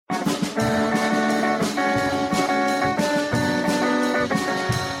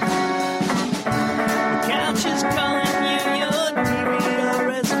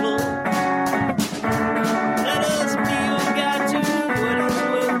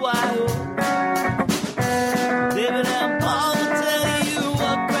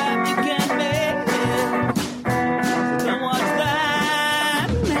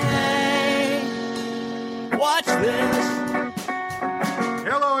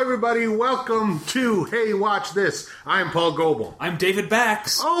everybody. Welcome to Hey Watch This. I'm Paul Goebel. I'm David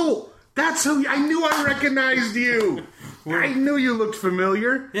Bax. Oh, that's who... I knew I recognized you. I knew you looked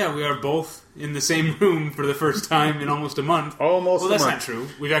familiar. Yeah, we are both in the same room for the first time in almost a month. Almost a month. Well, that's not true.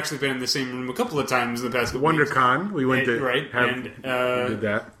 We've actually been in the same room a couple of times in the past couple of weeks. WonderCon. We went to... Right. did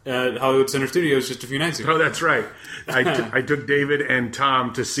that. Hollywood Center Studios just a few nights ago. Oh, that's right. I took David and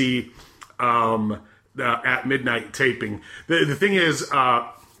Tom to see At Midnight taping. The thing is...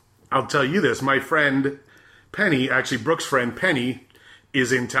 I'll tell you this. My friend Penny, actually Brooke's friend Penny,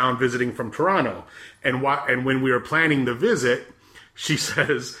 is in town visiting from Toronto. And when we were planning the visit, she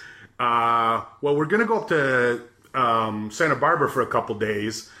says, well, we're going to go up to Santa Barbara for a couple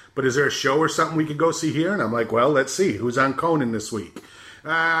days, but is there a show or something we could go see here? And I'm like, well, let's see. Who's on Conan this week?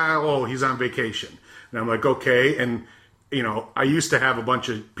 He's on vacation. And I'm like, okay. And, you know, I used to have a bunch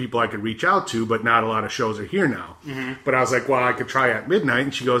of people I could reach out to, but not a lot of shows are here now. Mm-hmm. But I was like, well, I could try At Midnight.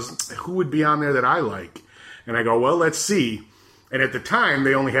 And she goes, who would be on there that I like? And I go, well, let's see. And at the time,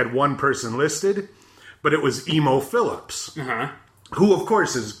 they only had one person listed, but it was Emo Phillips, who, of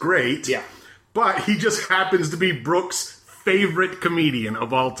course, is great. Yeah. But he just happens to be Brooke's favorite comedian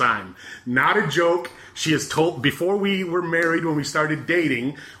of all time. Not a joke. She has told, before we were married, when we started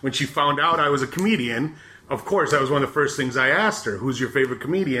dating, when she found out I was a comedian... Of course, that was one of the first things I asked her. Who's your favorite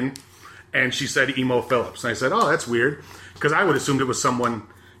comedian? And she said Emo Phillips. And I said, oh, that's weird. Because I would assumed it was someone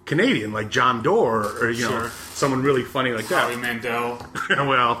Canadian, like John Doerr, or you know, someone really funny like that. Howie Mandel.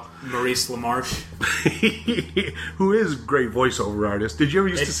 Well. Maurice LaMarche. Who is a great voiceover artist. Did you ever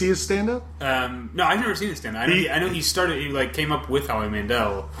used to see his stand-up? No, I've never seen his stand-up. I know he started, he came up with Howie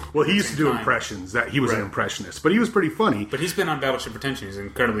Mandel. Well, he used to do impressions. That he was an impressionist. But he was pretty funny. But he's been on Battleship Retention. He's an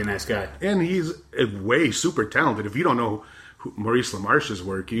incredibly nice guy. And he's way super talented. If you don't know Maurice LaMarche's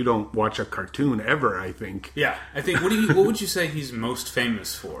work, you don't watch a cartoon ever, I think. Yeah, I think. What would you say he's most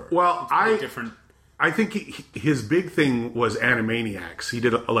famous for? Well, I think his big thing was Animaniacs. He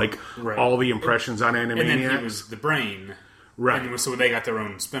did all the impressions on Animaniacs. And then he was the brain. Right. And so they got their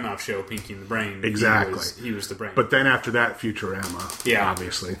own spin-off show, Pinky and the Brain. Exactly. He was the brain. But then after that, Futurama. Yeah.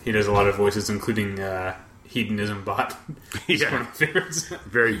 Obviously. He does a lot of voices, including Hedonism Bot. He's one of my favorites.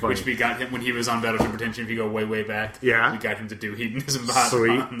 Very funny. Which we got him when he was on Battleship Retention, if you go way, way back. Yeah. We got him to do Hedonism Bot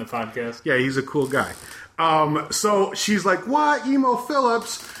on the podcast. Yeah, he's a cool guy. So she's like, what? Emo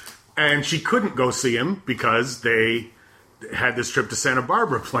Phillips? And she couldn't go see him because they had this trip to Santa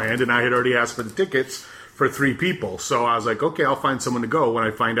Barbara planned, and I had already asked for the tickets for 3 people. So I was like, okay, I'll find someone to go when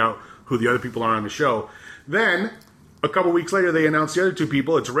I find out who the other people are on the show. Then, a couple weeks later, they announced the other 2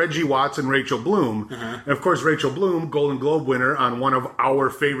 people. It's Reggie Watts and Rachel Bloom. And of course, Rachel Bloom, Golden Globe winner on one of our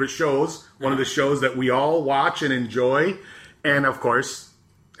favorite shows, one of the shows that we all watch and enjoy. And of course,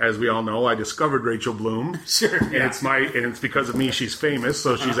 as we all know, I discovered Rachel Bloom. Sure. And it's because of me she's famous,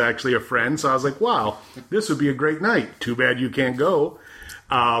 so she's actually a friend. So I was like, wow, this would be a great night. Too bad you can't go.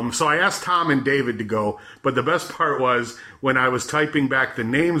 So I asked Tom and David to go, but the best part was when I was typing back the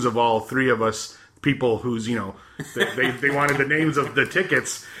names of all 3 of us, people who's, you know, they wanted the names of the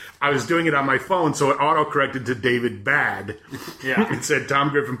tickets, I was doing it on my phone, so it auto-corrected to David Bad. Yeah. It said Tom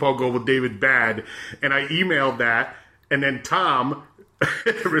Griffin, Paul Goebel, David Bad, and I emailed that, and then Tom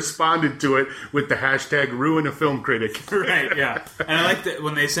responded to it with the hashtag ruin a film critic. Right, yeah. And I like that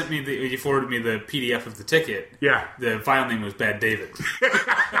when they sent me you forwarded me the PDF of the ticket. Yeah. The file name was Bad David.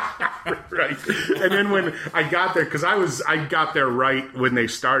 Right. And then when I got there, because I got there right when they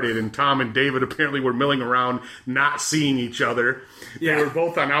started, and Tom and David apparently were milling around not seeing each other. Yeah. They were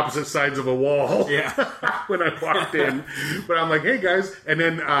both on opposite sides of a wall. Yeah. When I walked in. But I'm like, hey guys. And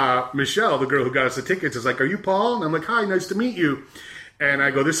then Michelle, the girl who got us the tickets, is like, are you Paul? And I'm like, hi, nice to meet you. And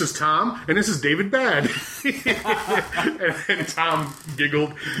I go, this is Tom, and this is David Bad. and Tom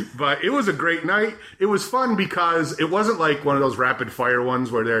giggled. But it was a great night. It was fun because it wasn't like one of those rapid-fire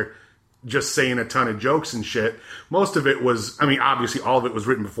ones where they're just saying a ton of jokes and shit. Most of it was, I mean, obviously all of it was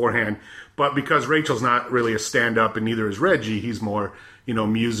written beforehand. But because Rachel's not really a stand-up, and neither is Reggie, he's more, you know,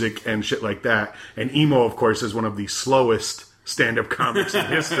 music and shit like that. And Emo, of course, is one of the slowest stand-up comics in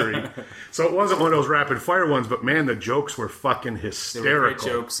history. So it wasn't one of those rapid-fire ones, but man, the jokes were fucking hysterical. They were great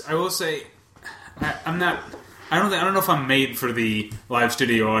jokes. I will say, I don't know if I'm made for the live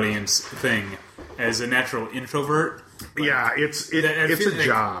studio audience thing as a natural introvert. Yeah, it's a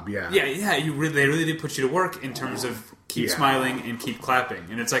job. Yeah, they really did put you to work in terms of keep smiling and keep clapping,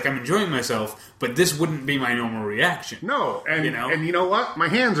 and it's like I'm enjoying myself, but this wouldn't be my normal reaction. No, and you know what? My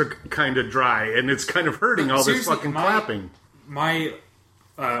hands are kind of dry, and it's kind of hurting all this fucking clapping. My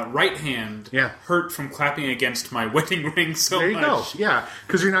right hand hurt from clapping against my wedding ring so much. There you go. Yeah,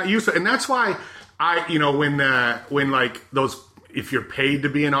 because you're not used to it. And that's why when like those if you're paid to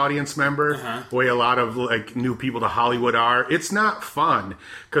be an audience member, the way a lot of like new people to Hollywood are, it's not fun.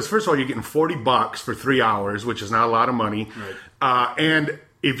 Because first of all, you're getting $40 for 3 hours, which is not a lot of money. Right. And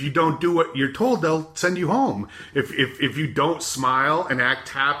if you don't do what you're told, they'll send you home. If you don't smile and act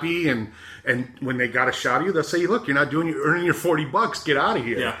happy and when they got a shot of you, they'll say, look, you're not earning your $40. Get out of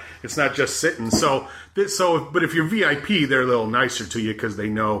here. Yeah. It's not just sitting. But if you're VIP, they're a little nicer to you because they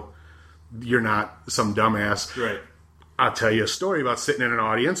know you're not some dumbass. Right. I'll tell you a story about sitting in an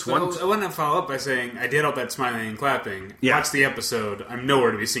audience. I want to follow up by saying I did all that smiling and clapping. Yeah. Watch the episode. I'm nowhere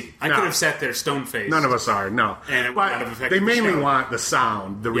to be seen. I could have sat there stone-faced. None of us are, no. And it would not have affected they mainly want the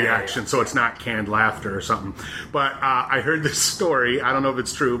sound, the reaction, so it's not canned laughter or something. But I heard this story. I don't know if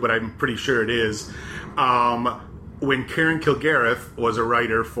it's true, but I'm pretty sure it is. When Karen Kilgariff was a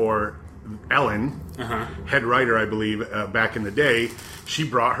writer for Ellen, head writer, I believe, back in the day, she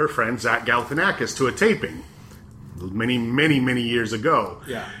brought her friend Zach Galifianakis to a taping. Many years ago.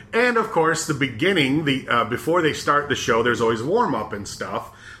 Yeah. And of course, the beginning, before they start the show, there's always warm up and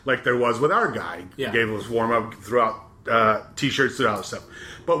stuff, like there was with our guy. Yeah. He gave us warm up throughout T-shirts, throughout stuff.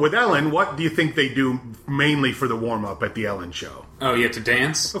 But with Ellen, what do you think they do mainly for the warm up at the Ellen show? Oh, you have to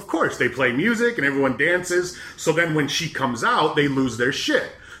dance? Of course, they play music and everyone dances. So then when she comes out, they lose their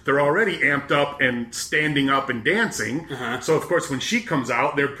shit. They're already amped up and standing up and dancing. So of course, when she comes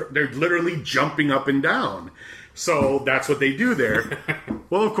out, they're literally jumping up and down. So that's what they do there.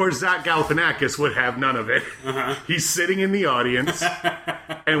 Well, of course, Zach Galifianakis would have none of it. He's sitting in the audience,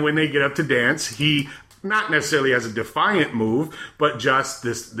 and when they get up to dance, he not necessarily has a defiant move, but just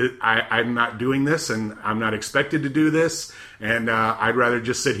I'm not doing this, and I'm not expected to do this, and I'd rather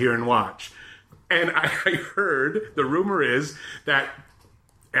just sit here and watch. And I heard, the rumor is that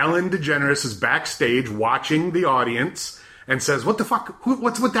Ellen DeGeneres is backstage watching the audience and says, what the fuck,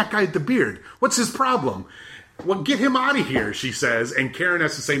 what's with that guy with the beard? What's his problem? Well, get him out of here, she says. And Karen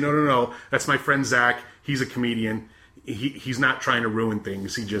has to say, no, that's my friend Zach. He's a comedian. He's not trying to ruin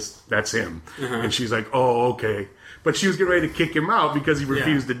things. That's him. And she's like, oh, okay. But she was getting ready to kick him out because he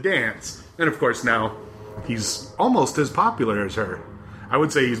refused to dance. And of course now he's almost as popular as her. I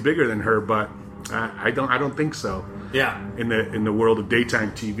would say he's bigger than her, but I don't think so. Yeah. In the world of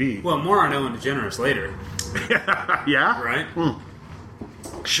daytime TV. Well, more on Ellen DeGeneres later. Yeah? Right?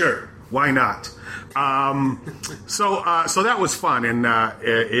 Sure. Why not? So that was fun, and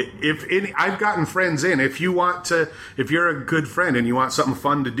I've gotten friends in. If you're a good friend and you want something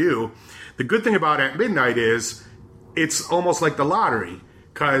fun to do, the good thing about At Midnight is it's almost like the lottery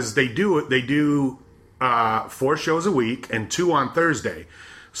because they do 4 shows a week and 2 on Thursday,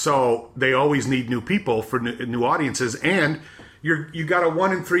 so they always need new people for new audiences, and you got a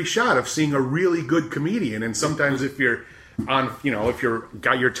 1 in 3 shot of seeing a really good comedian, and sometimes if you're if you're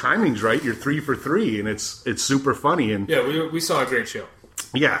got your timings right, you're 3 for 3, and it's super funny. And yeah, we saw a great show.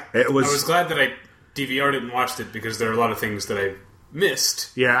 Yeah, it was. I was glad that I DVR'd it and watched it because there are a lot of things that I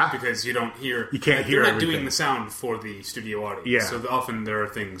missed. Yeah, because you can't hear. They're not doing the sound for the studio audience. Yeah, so often there are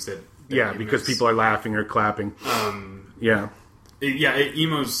things that because people are laughing or clapping.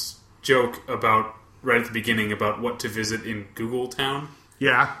 Emo's joke about right at the beginning about what to visit in Google Town.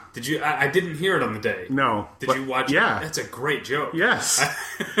 Yeah. Did you? I didn't hear it on the day. No. Did you watch it? Yeah. That's a great joke. Yes.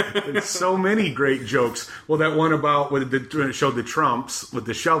 There's so many great jokes. Well, that one about when it showed the Trumps with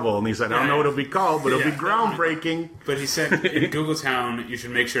the shovel, and he said, I don't know what it'll be called, but it'll be groundbreaking. But he said, in Google Town, you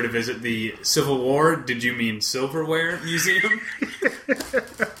should make sure to visit the Civil War, did you mean Silverware Museum?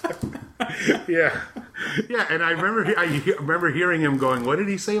 Yeah. Yeah, and I remember hearing him going, what did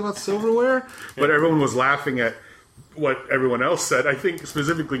he say about silverware? But everyone was laughing at what everyone else said. I think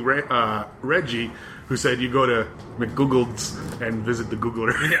specifically Reggie, who said you go to McGoogled's and visit the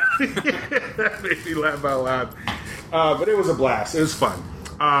Googler. Yeah. That made me laugh out loud. But it was a blast. It was fun.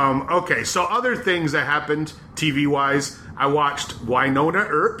 Okay, so other things that happened TV-wise, I watched Winona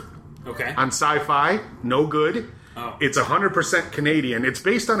Earp on Sci-Fi. No good. Oh. It's 100% Canadian. It's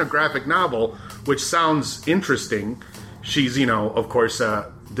based on a graphic novel, which sounds interesting. She's, of course,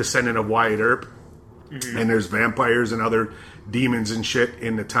 a descendant of Wyatt Earp. Mm-hmm. And there's vampires and other demons and shit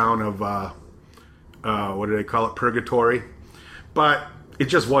in the town of, what do they call it? Purgatory. But it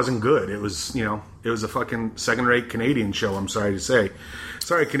just wasn't good. It was, it was a fucking second-rate Canadian show, I'm sorry to say.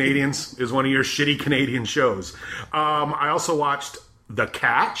 Sorry, Canadians. It was one of your shitty Canadian shows. I also watched The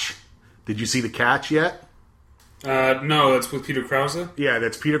Catch. Did you see The Catch yet? No, that's with Peter Krause? Yeah,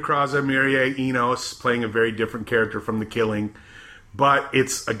 that's Peter Krause, Mireille Enos, playing a very different character from The Killing. But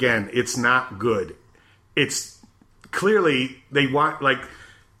it's not good. It's clearly, they want, like,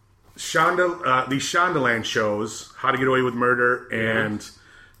 these Shondaland shows, How to Get Away with Murder and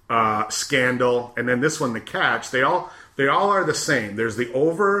Scandal, and then this one, The Catch, they all They all are the same. There's the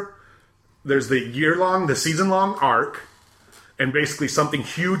year-long, the season-long arc, and basically something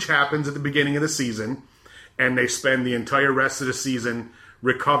huge happens at the beginning of the season, and they spend the entire rest of the season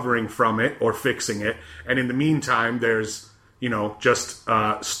recovering from it or fixing it. And in the meantime, there's, just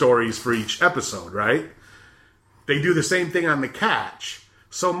stories for each episode, right? They do the same thing on The Catch.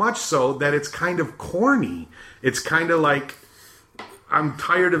 So much so that it's kind of corny. It's kind of like, I'm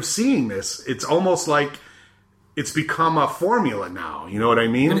tired of seeing this. It's almost like it's become a formula now. You know what I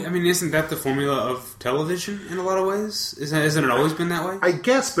mean? But, isn't that the formula of television in a lot of ways? Hasn't it always been that way? I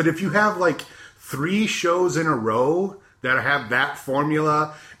guess, but if you have like 3 shows in a row that have that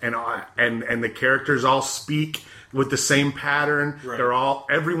formula and the characters all speak with the same pattern, right.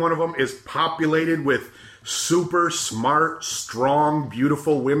 Every one of them is populated with super smart, strong,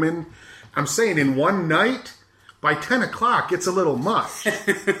 beautiful women. I'm saying in one night, by 10 o'clock, it's a little much,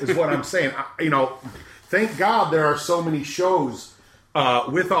 is what I'm saying. Thank God there are so many shows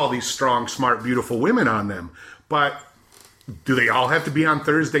with all these strong, smart, beautiful women on them. But do they all have to be on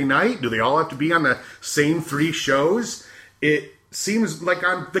Thursday night? Do they all have to be on the same 3 shows? It seems like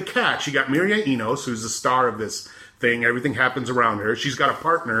on The Catch, you got Miria Enos, who's the star of this thing. Everything happens around her. She's got a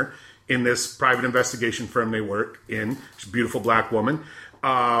partner in this private investigation firm they work in. She's a beautiful black woman.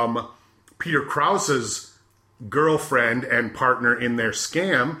 Peter Krause's girlfriend and partner in their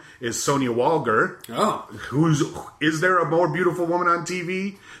scam is Sonia Walger. Oh. Is there a more beautiful woman on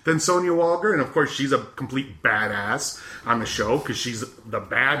TV than Sonia Walger? And of course, she's a complete badass on the show because she's the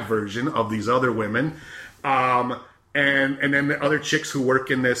bad version of these other women. And then the other chicks who work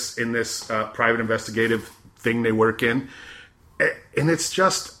in this private investigative thing they work in. And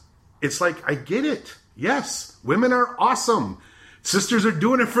it's like, I get it. Yes, women are awesome. Sisters are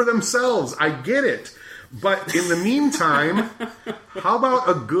doing it for themselves. I get it. But in the meantime, how about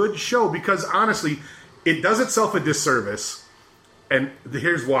a good show? Because honestly, it does itself a disservice. And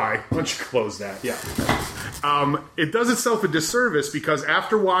here's why. Why don't you close that? Yeah. It does itself a disservice because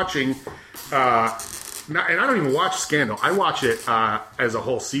after watching... and I don't even watch Scandal. I watch it as a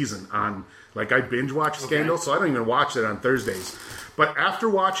whole season on... Like, I binge watch Scandal, so I don't even watch it on Thursdays. But after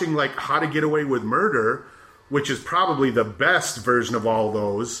watching, like, How to Get Away with Murder, which is probably the best version of all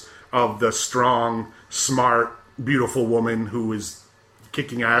those, of the strong, smart, beautiful woman who is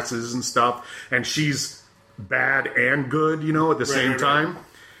kicking asses and stuff, and she's bad and good, at the same time.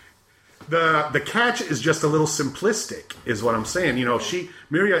 The Catch is just a little simplistic, is what I'm saying.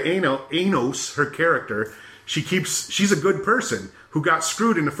 Miria Enos, her character, she's a good person who got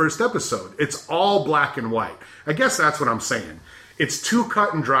screwed in the first episode. It's all black and white. I guess that's what I'm saying. It's too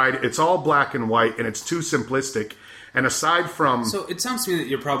cut and dried, it's all black and white, and it's too simplistic. And aside from... So it sounds to me that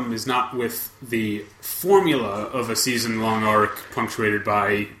your problem is not with the formula of a season-long arc punctuated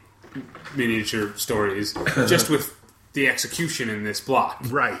by miniature stories, just with the execution in this block.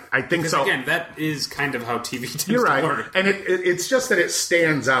 Right, I think so. Again, that is kind of how TV tends You're right. to work. And it's just that it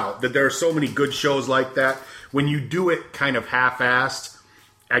stands out, that there are so many good shows like that. When you do it kind of half-assed,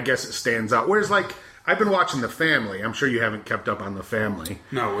 I guess it stands out. Whereas, like, I've been watching The Family. I'm sure you haven't kept up on The Family.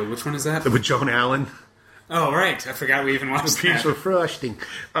 No, which one is that? With Joan Allen. Oh, right. I forgot we even watched that. Peach frosting.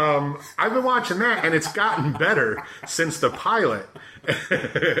 I've been watching that, and it's gotten better since the pilot.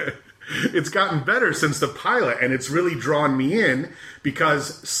 It's gotten better since the pilot, and it's really drawn me in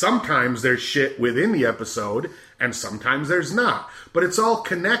because sometimes there's shit within the episode, and sometimes there's not. But it's all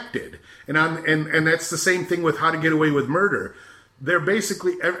connected. And that's the same thing with How to Get Away with Murder. They're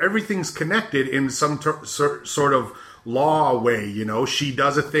basically... Everything's connected in some sort of law way, She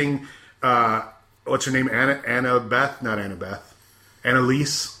does a thing... what's her name? Annalise.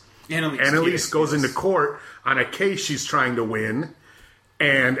 Annalise goes into court on a case she's trying to win,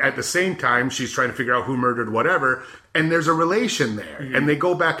 and at the same time she's trying to figure out who murdered whatever, and there's a relation there, and they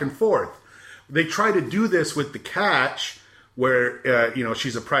go back and forth. They try to do this with The Catch, where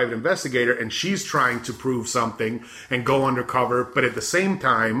she's a private investigator and she's trying to prove something and go undercover, but at the same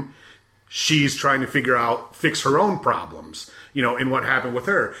time she's trying to fix her own problems, in what happened with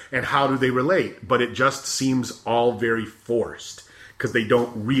her, and how do they relate. But it just seems all very forced, because they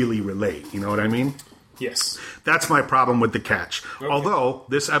don't really relate, you know what I mean? Yes. That's my problem with The Catch. Okay. Although,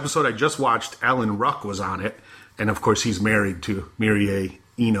 this episode I just watched, Alan Ruck was on it, and of course he's married to Miria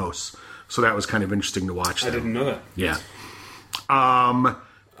Enos, so that was kind of interesting to watch. I didn't know that. Yeah.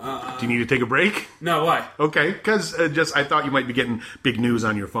 Do you need to take a break? No, why? Okay, because I thought you might be getting big news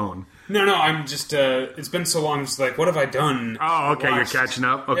on your phone. No, I'm just, it's been so long, it's like, what have I done? Oh, okay, you're catching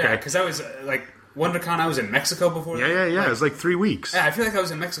up? Okay. Yeah, because I was, WonderCon, I was in Mexico before that. Yeah, it was like 3 weeks. Yeah, I feel like I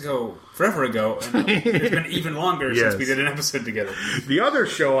was in Mexico forever ago, and it's been even longer since we did an episode together. The other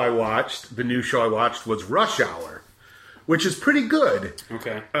show I watched, the new show I watched, was Rush Hour, which is pretty good.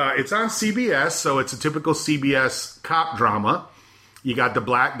 Okay. It's on CBS, so it's a typical CBS cop drama. You got the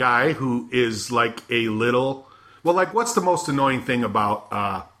black guy who is like a little... Well, like, what's the most annoying thing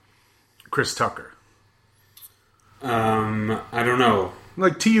about Chris Tucker? I don't know.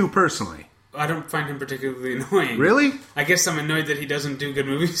 Like, to you personally. I don't find him particularly annoying. Really? I guess I'm annoyed that he doesn't do good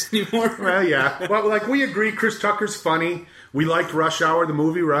movies anymore. Well, yeah. Well, like, we agree Chris Tucker's funny. We liked Rush Hour, the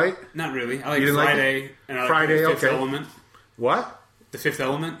movie, right? Not really. I like didn't Friday. like and I like Friday, The Fifth okay. Element. What? The Fifth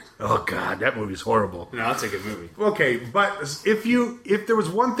Element? Oh, God, that movie's horrible. No, that's a good movie. Okay, but if there was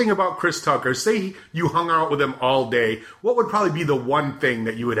one thing about Chris Tucker, say you hung out with him all day, what would probably be the one thing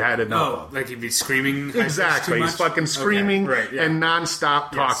that you had had enough of? Like he'd be screaming? Exactly. Too He's much? fucking screaming Okay, right, yeah. and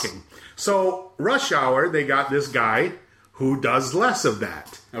nonstop talking. So, Rush Hour, they got this guy who does less of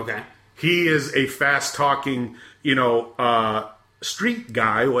that. Okay. He is a fast-talking, street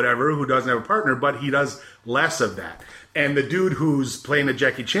guy, whatever, who doesn't have a partner, but he does less of that. And the dude who's playing the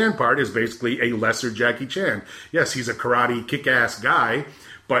Jackie Chan part is basically a lesser Jackie Chan. Yes, he's a karate kick-ass guy,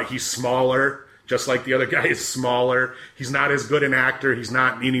 but he's smaller, just like the other guy is smaller. He's not as good an actor. He's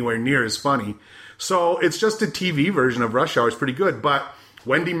not anywhere near as funny. So it's just a TV version of Rush Hour. It's pretty good. But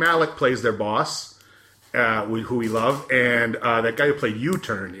Wendy Malick plays their boss, who we love, and that guy who played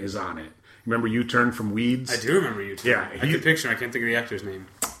U-Turn is on it. Remember U-Turn from Weeds? I do remember U-Turn. Yeah. I can picture him. I can't think of the actor's name.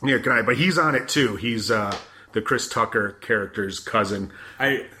 Yeah, can I? But he's on it too. He's the Chris Tucker character's cousin,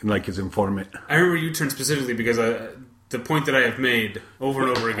 and like his informant. I remember U-Turn specifically because the point that I have made over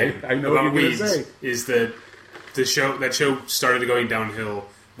and over again I know about what you're Weeds gonna say. is that that show started going downhill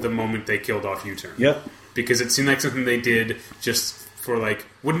the moment they killed off U-Turn. Yep. Because it seemed like something they did just for like,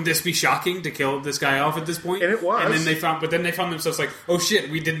 wouldn't this be shocking to kill this guy off at this point? And it was. And then they found themselves like, oh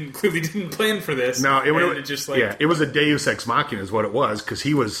shit, we clearly didn't plan for this. No, it was a Deus Ex Machina is what it was,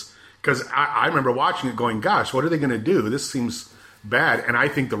 because I remember watching it going, gosh, what are they going to do? This seems bad. And I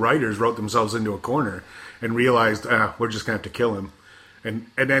think the writers wrote themselves into a corner and realized, we're just going to have to kill him. And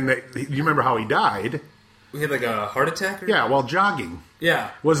then you remember how he died? We had like a heart attack? Yeah, while jogging.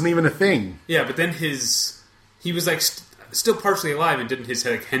 Yeah. Wasn't even a thing. Yeah, but then he was like still partially alive, and didn't his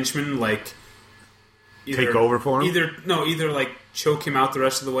like henchman like take over for him? Either like choke him out the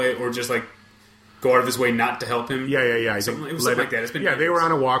rest of the way, or just like go out of his way not to help him. Yeah. It was something like that. It's been they were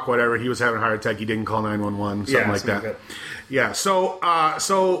on a walk, whatever. He was having a heart attack. He didn't call 911, something like that. Yeah,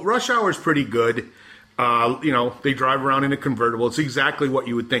 so Rush Hour is pretty good. They drive around in a convertible. It's exactly what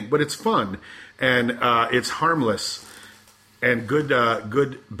you would think, but it's fun and it's harmless and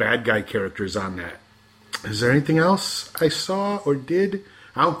good bad guy characters on that. Is there anything else I saw or did?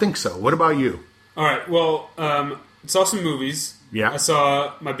 I don't think so. What about you? All right. Well, saw some movies. Yeah. I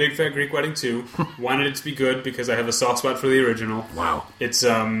saw My Big Fat Greek Wedding 2. Wanted it to be good because I have a soft spot for the original. Wow. It's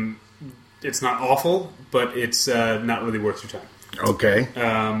not awful, but it's not really worth your time. Okay.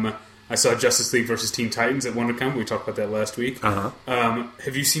 I saw Justice League versus Teen Titans at WonderCon. We talked about that last week. Uh-huh.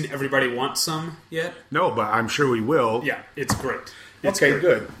 Have you seen Everybody Wants Some yet? No, but I'm sure we will. Yeah, it's great. It's okay, great.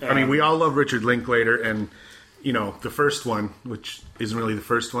 good. I mean, we all love Richard Linklater, and the first one, which isn't really the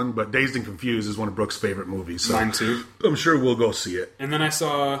first one, but Dazed and Confused is one of Brooke's favorite movies. So mine too. I'm sure we'll go see it. And then I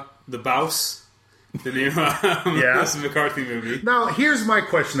saw The Bouse, the new Melissa McCarthy movie. Now, here's my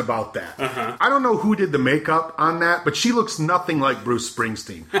question about that. Uh-huh. I don't know who did the makeup on that, but she looks nothing like Bruce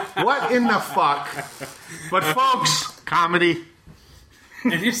Springsteen. What in the fuck? But folks, comedy.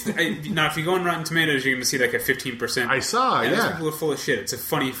 And now, if you go on Rotten Tomatoes, you're going to see like a 15%. I saw, and yeah. Those people are full of shit. It's a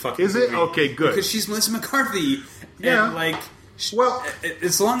funny fucking Is it? movie. Okay, good. Because she's Melissa McCarthy. Yeah. And, like, well,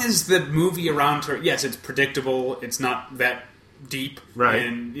 as long as the movie around her, yes, it's predictable. It's not that deep. Right.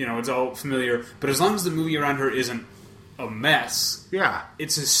 And, it's all familiar. But as long as the movie around her isn't a mess, yeah,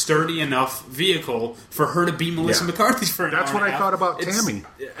 it's a sturdy enough vehicle for her to be Melissa McCarthy for an That's hour what and a I half. thought about Tammy.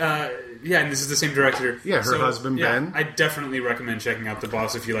 Yeah, and this is the same director. Yeah, her husband, Ben. I definitely recommend checking out The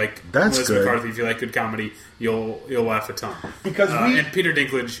Boss if you like That's Melissa good. McCarthy. If you like good comedy, you'll laugh a ton. Because and Peter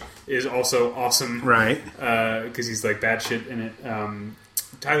Dinklage is also awesome, right? Because he's like bad shit in it.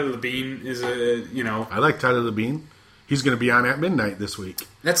 Tyler Labine is I like Tyler Labine. He's going to be on At Midnight this week.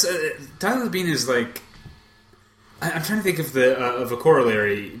 That's Tyler Labine is like. I'm trying to think of a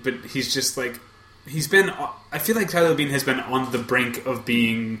corollary, but he's just like he's been. I feel like Tyler Labine has been on the brink of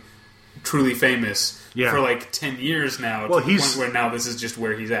being truly famous for like 10 years now. Well, to the point where now this is just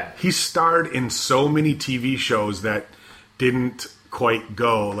where he's at. He starred in so many TV shows that didn't quite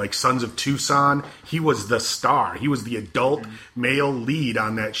go. Like Sons of Tucson, he was the star. He was the adult male lead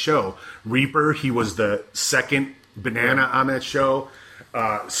on that show. Reaper, he was the second banana on that show.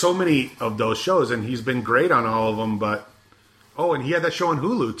 So many of those shows, and he's been great on all of them. But and he had that show on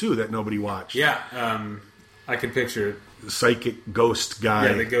Hulu too that nobody watched. Yeah, I can picture it. psychic ghost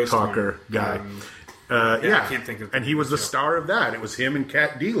guy, the ghost talker one. guy. I can't think of. And he was the star of that. It was him and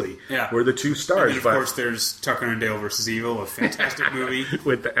Kat Deely. Yeah. Were the two stars. And then, of course, there's Tucker and Dale versus Evil, a fantastic movie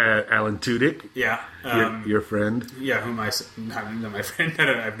with Alan Tudyk. Yeah, your friend. Yeah, whom not my friend.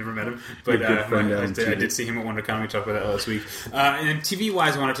 I've never met him, but I did see him at Wonder Comedy. Talk about that last week. And then TV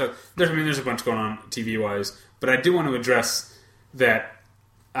wise, I want to talk. There's a bunch going on TV wise, but I do want to address that.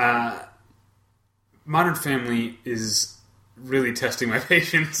 Modern Family is really testing my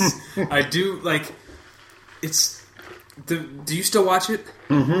patience. I do like. Do you still watch it?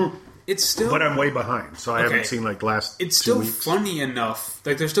 Mm-hmm. It's still, but I'm way behind, so I haven't seen last. It's still 2 weeks. Funny enough.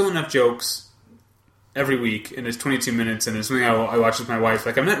 Like there's still enough jokes every week, and it's 22 minutes, and it's something I watch with my wife.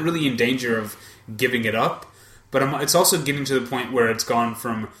 Like I'm not really in danger of giving it up, but it's also getting to the point where it's gone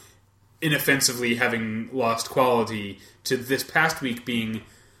from inoffensively having lost quality to this past week being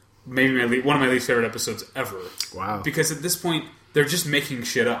maybe one of my least favorite episodes ever. Wow! Because at this point they're just making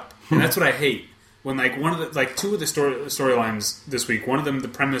shit up, and that's what I hate. When two of the storylines this week, one of them the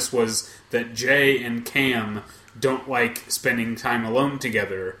premise was that Jay and Cam don't like spending time alone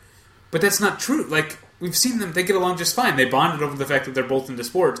together, but that's not true. Like we've seen them; they get along just fine. They bonded over the fact that they're both into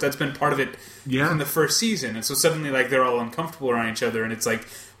sports. That's been part of it in the first season, and so suddenly like they're all uncomfortable around each other, and it's like,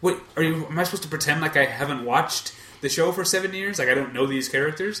 what are you? Am I supposed to pretend like I haven't watched the show for 7 years? Like I don't know these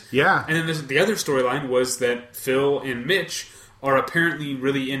characters? Yeah. And then the other storyline was that Phil and Mitch are apparently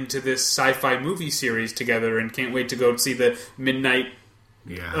really into this sci-fi movie series together and can't wait to go see the midnight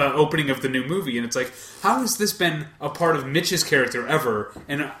opening of the new movie. And it's like, how has this been a part of Mitch's character ever?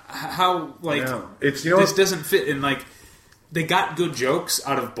 And how, this doesn't fit. And, they got good jokes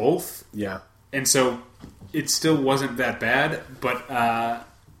out of both. Yeah. And so it still wasn't that bad. But,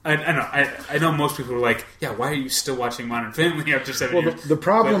 I know most people are like, yeah, why are you still watching Modern Family after 7 years? The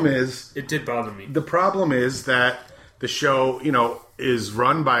problem is... It did bother me. The problem is that the show, is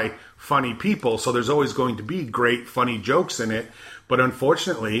run by funny people, so there's always going to be great, funny jokes in it. But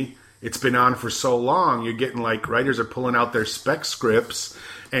unfortunately, it's been on for so long, you're getting writers are pulling out their spec scripts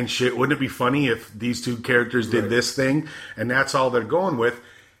and shit. Wouldn't it be funny if these two characters did this thing? And that's all they're going with.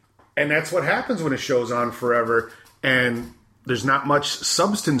 And that's what happens when a show's on forever and there's not much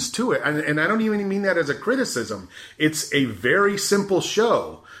substance to it. And I don't even mean that as a criticism. It's a very simple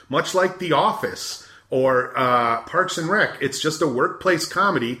show, much like The Office or Parks and Rec. It's just a workplace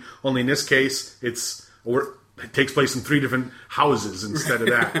comedy, only in this case, it takes place in 3 different houses instead of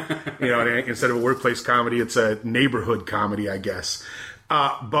that. Instead of a workplace comedy, it's a neighborhood comedy, I guess.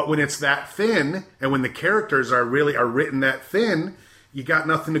 But when it's that thin, and when the characters are written that thin, you got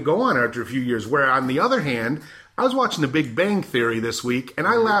nothing to go on after a few years. Where, on the other hand, I was watching The Big Bang Theory this week, and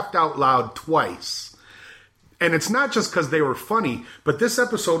I laughed out loud twice. And it's not just because they were funny, but this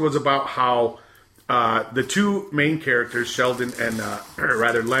episode was about how the two main characters, Sheldon and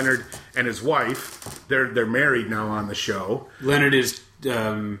Leonard and his wife, they're married now on the show. Leonard is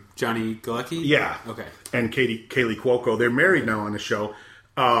Johnny Galecki? Yeah. Okay. And Kaylee Cuoco, they're married now on the show.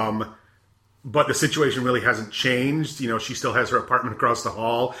 But the situation really hasn't changed. She still has her apartment across the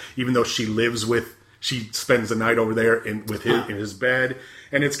hall, even though she spends the night over there in his bed.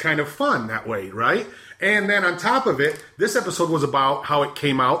 And it's kind of fun that way, right? And then on top of it, this episode was about how it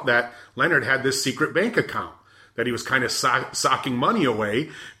came out that Leonard had this secret bank account that he was kind of socking money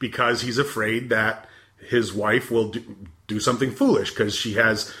away because he's afraid that his wife will do something foolish because she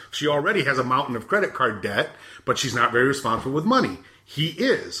already has a mountain of credit card debt, but she's not very responsible with money. He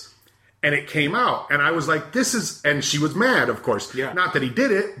is. And it came out, and I was like, and she was mad, of course. Yeah. Not that he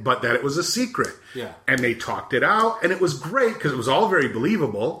did it, but that it was a secret. Yeah. And they talked it out, and it was great because it was all very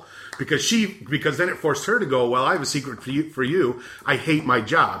believable. Because then it forced her to go, well, I have a secret for you. I hate my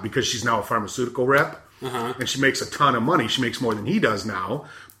job because she's now a pharmaceutical rep. Uh-huh. And she makes a ton of money. She makes more than he does now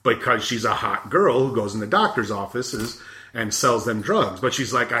because she's a hot girl who goes in the doctor's offices and sells them drugs. But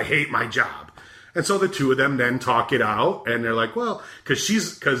she's like, I hate my job. And so the two of them then talk it out. And they're like, well, because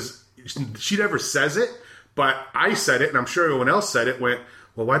she never says it, but I said it, and I'm sure everyone else said it, went,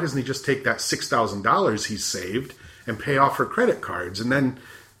 well, why doesn't he just take that $6,000 he's saved and pay off her credit cards? And then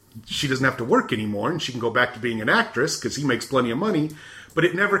she doesn't have to work anymore, and she can go back to being an actress because he makes plenty of money. But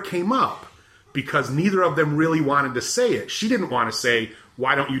it never came up because neither of them really wanted to say it. She didn't want to say,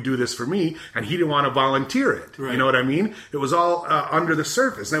 why don't you do this for me? And he didn't want to volunteer it. Right. You know what I mean? It was all under the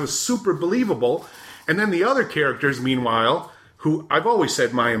surface, and that was super believable. And then the other characters, meanwhile, who I've always said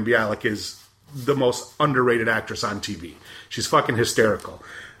Mayim Bialik is the most underrated actress on TV. She's fucking hysterical.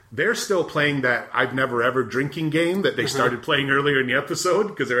 They're still playing that I've Never Ever drinking game that they started playing earlier in the episode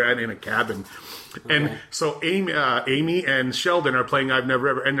because they're in a cabin. Okay. And so Amy and Sheldon are playing I've Never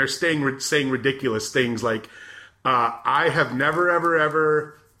Ever, and they're saying ridiculous things like, I have never,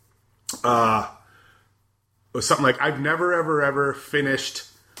 ever, something like, I've never, ever finished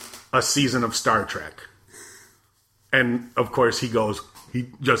a season of Star Trek. And, of course, he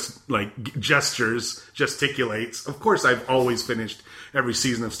just, like, gesticulates. Of course, I've always finished every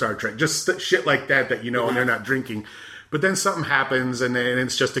season of Star Trek. Just shit like that, you know, and they're not drinking. But then something happens, and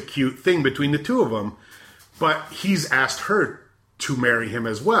it's just a cute thing between the two of them. But he's asked her to marry him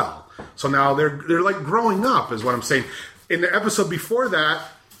as well. So now they're like growing up, is what I'm saying. In the episode before that,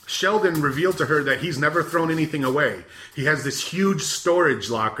 Sheldon revealed to her that he's never thrown anything away. He has this huge storage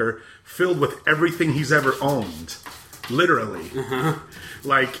locker filled with everything he's ever owned. Literally.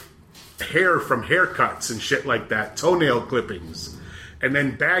 Like hair from haircuts and shit like that. Toenail clippings. And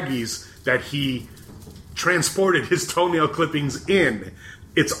then baggies that he transported his toenail clippings in.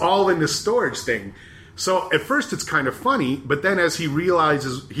 It's all in this storage thing. So at first it's kind of funny, but then as he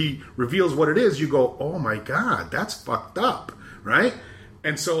reveals what it is, you go, oh my God, that's fucked up, right?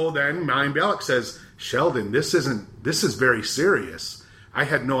 And so then Mayim Bialik says, Sheldon, this is very serious. I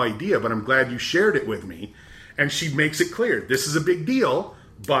had no idea, but I'm glad you shared it with me. And she makes it clear, this is a big deal,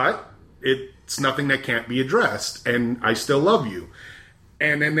 but it's nothing that can't be addressed, and I still love you.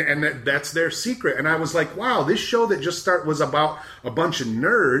 And that's their secret. And I was like, wow, this show that just was about a bunch of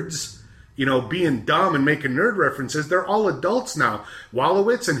nerds, you know, being dumb and making nerd references, they're all adults now.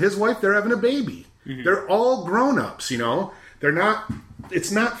 Wolowitz and his wife, they're having a baby. Mm-hmm. They're all grown-ups, you know.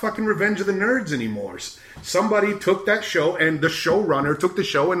 It's not fucking Revenge of the Nerds anymore. Somebody took that show, and the showrunner took the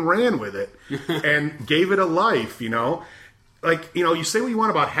show and ran with it and gave it a life, you know. Like, you know, you say what you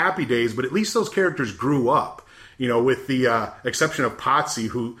want about Happy Days, but at least those characters grew up. You know, with the exception of Potsy,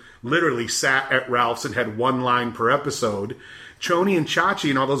 who literally sat at Ralph's and had one line per episode. Choni and Chachi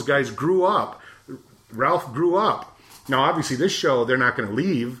and all those guys grew up. Ralph grew up. Now, obviously, this show, they're not going to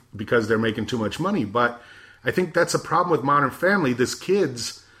leave because they're making too much money. But I think that's a problem with Modern Family. This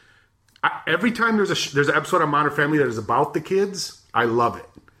kids, every time there's an episode on Modern Family that is about the kids, I love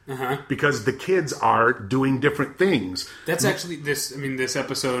it. Because the kids are doing different things. That's actually this. I mean, this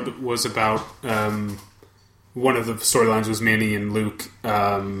episode was about... one of the storylines was Manny and Luke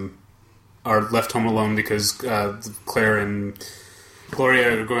are left home alone because Claire and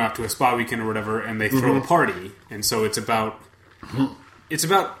Gloria are going out to a spa weekend or whatever, and they throw a party. And so it's about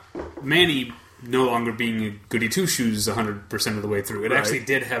Manny no longer being a goody two shoes 100% of the way through. It actually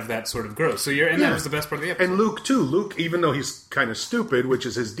did have that sort of growth. So that was the best part of the episode. And Luke too. Luke, even though he's kind of stupid, which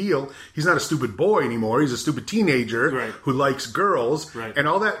is his deal, he's not a stupid boy anymore. He's a stupid teenager who likes girls and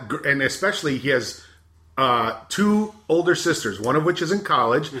all that. And especially he has two older sisters, one of which is in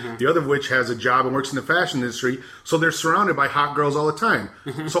college, the other of which has a job and works in the fashion industry, so they're surrounded by hot girls all the time.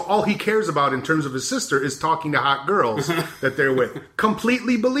 So all he cares about in terms of his sister is talking to hot girls that they're with.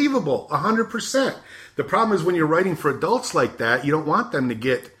 Completely believable, 100%. The problem is when you're writing for adults like that, you don't want them to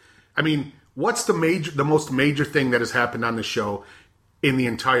get... I mean, what's the most major thing that has happened on the show in the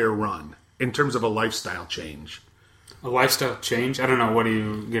entire run, in terms of a lifestyle change? A lifestyle change? I don't know. What are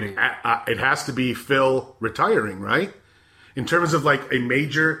you getting at? It has to be Phil retiring, right? In terms of like a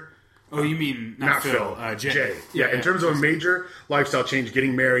major... Oh, you mean not Phil. Jay. Yeah, in terms of a major lifestyle change,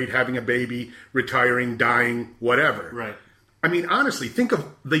 getting married, having a baby, retiring, dying, whatever. Right. I mean, honestly, think of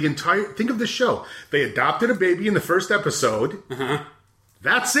the show. They adopted a baby in the first episode.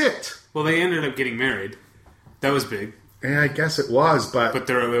 That's it. Well, they ended up getting married. That was big. Yeah, I guess it was, but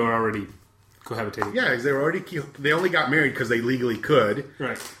they were already... cohabitating. Yeah, they only got married because they legally could.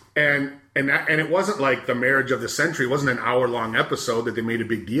 Right. And it wasn't like the marriage of the century. It wasn't an hour-long episode that they made a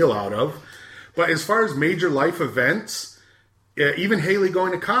big deal out of. But as far as major life events, even Haley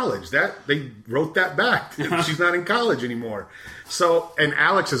going to college, that they wrote that back. She's not in college anymore. So, and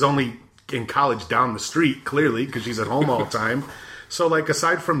Alex is only in college down the street, clearly, because she's at home all the time. So, like,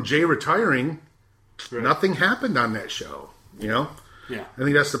 aside from Jay retiring, nothing happened on that show, you know? Yeah. I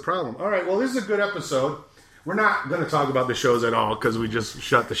think that's the problem. All right, well, this is a good episode. We're not going to talk about the shows at all because we just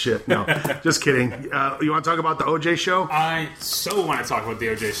shut the shit. No, just kidding. You want to talk about the OJ show? I so want to talk about the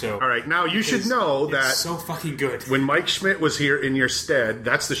OJ show. All right, now you should know that it's so fucking good. When Mike Schmidt was here in your stead,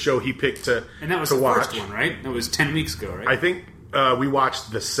 that's the show he picked to watch. And that was the first one, right? That was 10 weeks ago, right? I think we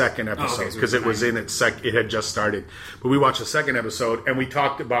watched the second episode because it was in its it had just started. But we watched the second episode and we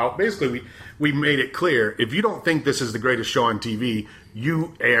talked about, basically we made it clear, if you don't think this is the greatest show on TV,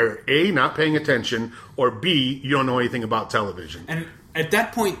 you are A, not paying attention, or B, you don't know anything about television. And at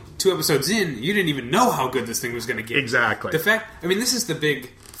that point, 2 episodes in, you didn't even know how good this thing was going to get. Exactly. The fact, I mean, this is the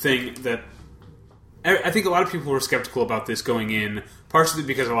big thing that I think a lot of people were skeptical about this going in, partially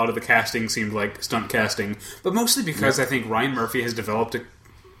because a lot of the casting seemed like stunt casting, but mostly because I think Ryan Murphy has developed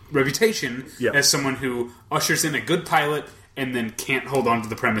reputation as someone who ushers in a good pilot and then can't hold on to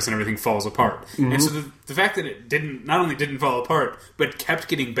the premise and everything falls apart. Mm-hmm. And so the fact that it not only didn't fall apart, but kept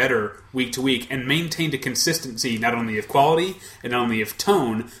getting better week to week and maintained a consistency not only of quality and not only of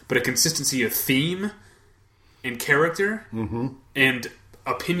tone, but a consistency of theme and character and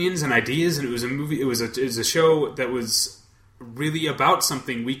opinions and ideas. And it was a movie. It was a show that was really about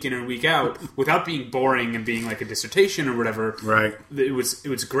something week in and week out without being boring and being like a dissertation or whatever. Right. It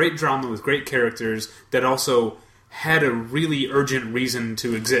was great drama with great characters that also had a really urgent reason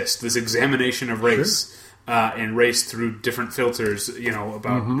to exist. This examination of race and race through different filters,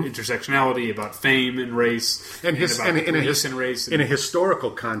 about intersectionality, about fame and race, and race. In a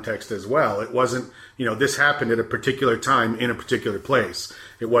historical context as well. It wasn't, this happened at a particular time in a particular place.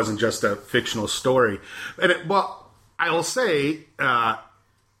 It wasn't just a fictional story. And I will say,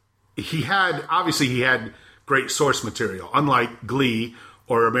 he had great source material, unlike Glee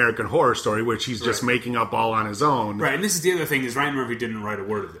or American Horror Story, which he's just making up all on his own. Right, and this is the other thing, is Ryan Murphy didn't write a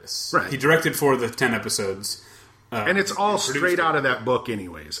word of this. Right. He directed 4 of the 10 episodes. And it's all straight out of that book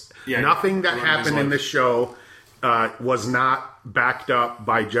anyways. Yeah, nothing that happened in this show was not backed up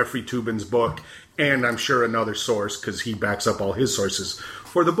by Jeffrey Toobin's book, and I'm sure another source, because he backs up all his sources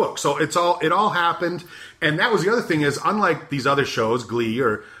for the book. So it all happened, and that was the other thing, is unlike these other shows, Glee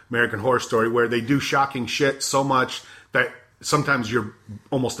or American Horror Story, where they do shocking shit so much that sometimes you're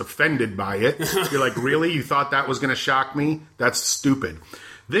almost offended by it. You're like, really? You thought that was going to shock me? That's stupid.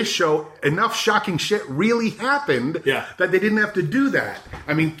 This show, enough shocking shit really happened that they didn't have to do that.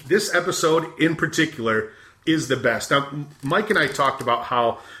 I mean, this episode in particular is the best. Now, Mike and I talked about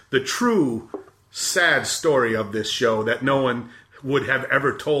how the true sad story of this show that no one would have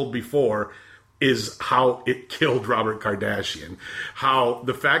ever told before is how it killed Robert Kardashian. How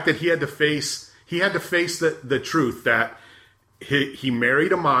the fact that he had to face the truth that he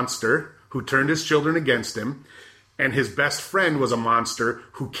married a monster who turned his children against him, and his best friend was a monster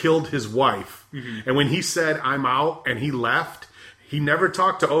who killed his wife. Mm-hmm. And when he said, "I'm out," and he left, he never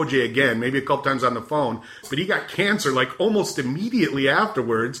talked to OJ again, maybe a couple times on the phone, but he got cancer like almost immediately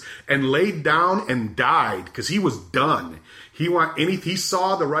afterwards and laid down and died because he was done. He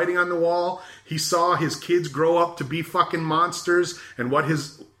saw the writing on the wall. He saw his kids grow up to be fucking monsters and what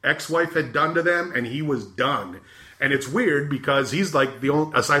his ex-wife had done to them, and he was done. And it's weird because he's like the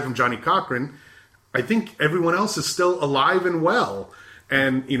only, aside from Johnny Cochran, I think everyone else is still alive and well.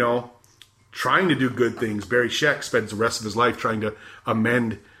 And, trying to do good things. Barry Scheck spends the rest of his life trying to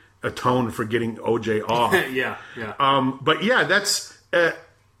atone for getting OJ off. yeah. But yeah, that's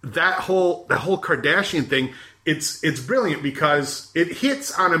that whole Kardashian thing. It's brilliant because it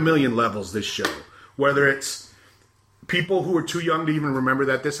hits on a million levels, this show. Whether it's people who are too young to even remember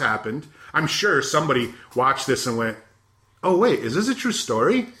that this happened. I'm sure somebody watched this and went, "Oh wait, is this a true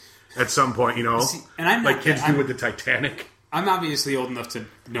story?" At some point, See, and I'm like kids do with the Titanic. I'm obviously old enough to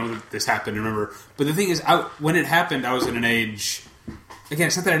know that this happened and remember. But the thing is, when it happened, I was in an age... Again,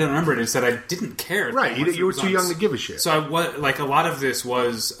 it's not that I don't remember it, it's that I didn't care. Right, you were too young to give a shit. So a lot of this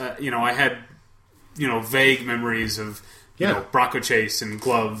was, I had, vague memories of, Bronco Chase and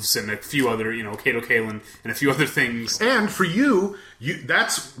Gloves and a few other, Kato Kaelin and a few other things. And for you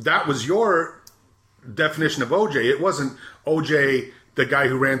that was your definition of OJ. It wasn't OJ... the guy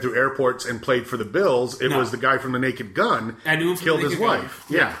who ran through airports and played for the Bills. It was the guy from the Naked Gun. I knew him from killed the his Naked wife.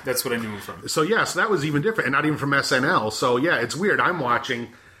 Gun. Yeah, that's what I knew him from. So that was even different, and not even from SNL. So yeah, it's weird. I'm watching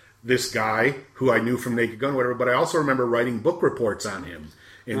this guy who I knew from Naked Gun, whatever. But I also remember writing book reports on him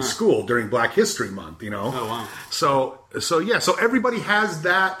in school during Black History Month. Oh wow. So everybody has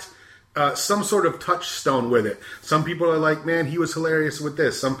that. Some sort of touchstone with it. Some people are like, man, he was hilarious with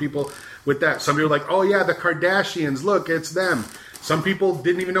this. Some people with that. Some people are like, oh yeah, the Kardashians. Look, it's them. Some people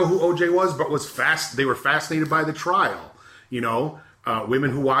didn't even know who OJ was, but they were fascinated by the trial. Women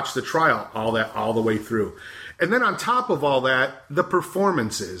who watched the trial, all the way through. And then on top of all that, the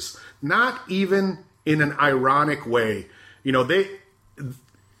performances, not even in an ironic way.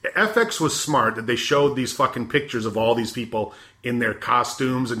 FX was smart that they showed these fucking pictures of all these people in their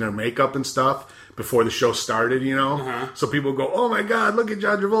costumes and their makeup and stuff before the show started, So people go, oh my God, look at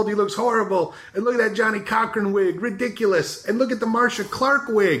John Travolta, he looks horrible. And look at that Johnny Cochran wig, ridiculous. And look at the Marcia Clark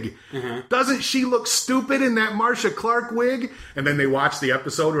wig. Doesn't she look stupid in that Marcia Clark wig? And then they watch the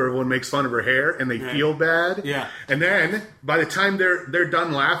episode where everyone makes fun of her hair and they feel bad. Yeah. And then by the time they're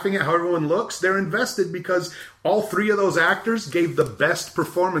done laughing at how everyone looks, they're invested because all 3 of those actors gave the best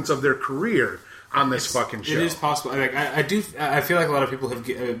performance of their career on this fucking show. It is possible. I feel like a lot of people have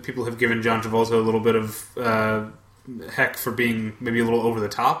given John Travolta a little bit of heck for being maybe a little over the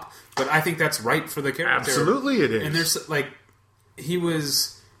top, but I think that's right for the character. Absolutely, it is. And there's he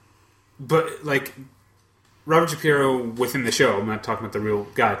was but like Robert Shapiro within the show, I'm not talking about the real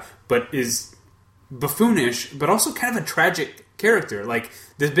guy, but is buffoonish, but also kind of a tragic character. Like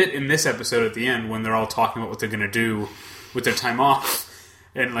this bit in this episode at the end when they're all talking about what they're going to do with their time off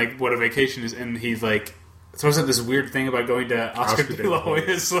and like what a vacation is, and he like throws out this weird thing about going to Oscar de la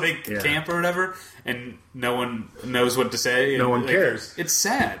Hoya's like camp or whatever, and no one knows what to say. No one cares. It's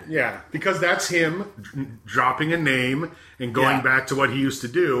sad. Yeah, because that's him dropping a name and going back to what he used to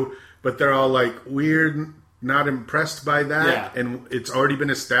do, but they're all like weird, not impressed by that, and it's already been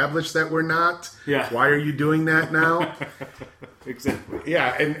established that we're not. Yeah. Why are you doing that now? Exactly.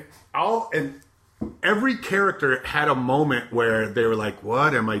 Yeah, and every character had a moment where they were like,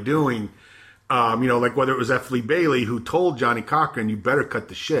 "What am I doing?" Like whether it was F. Lee Bailey who told Johnny Cochran, "You better cut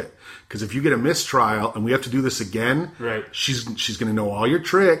the shit, because if you get a mistrial and we have to do this again, right, she's going to know all your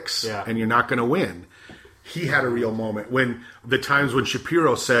tricks, and you're not going to win." He had a real moment when the times when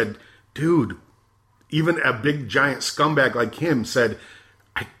Shapiro said, "Dude." Even a big giant scumbag like him said,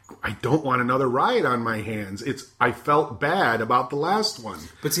 I don't want another riot on my hands. I felt bad about the last one.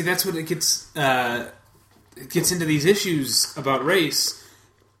 But see, that's what it gets into these issues about race.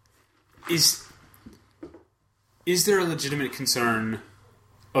 Is there a legitimate concern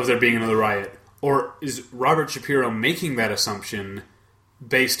of there being another riot? Or is Robert Shapiro making that assumption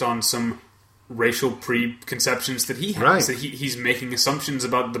based on some racial preconceptions that he has? Right. That he's making assumptions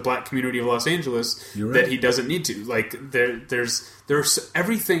about the black community of Los Angeles that he doesn't need to. Like there's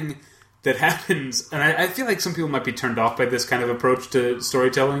everything that happens, and I feel like some people might be turned off by this kind of approach to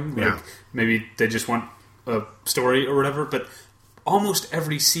storytelling. Like maybe they just want a story or whatever. But almost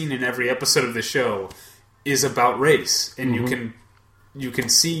every scene in every episode of the show is about race, and you can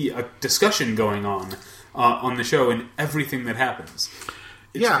see a discussion going on the show in everything that happens.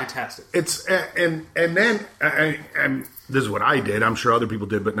 It's fantastic. It's and then and this is what I did. I'm sure other people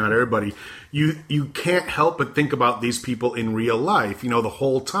did, but not everybody. You can't help but think about these people in real life. The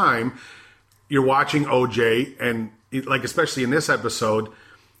whole time you're watching OJ, and like especially in this episode,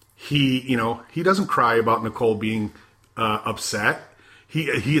 he doesn't cry about Nicole being upset.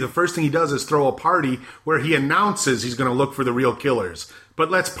 He the first thing he does is throw a party where he announces he's going to look for the real killers. But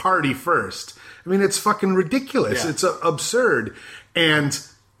let's party first. I mean, it's fucking ridiculous. Yeah. It's absurd. And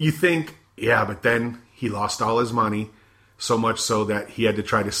you think, but then he lost all his money, so much so that he had to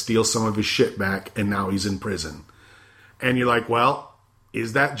try to steal some of his shit back, and now he's in prison. And you're like, well,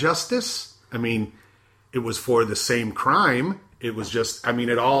 is that justice? I mean, it was for the same crime. It was just,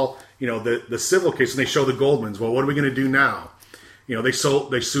 it all, the civil case, and they show the Goldmans. Well, what are we going to do now? They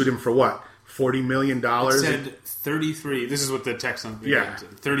sued him for what? $40 million? It said 33. This is what the text on the game said.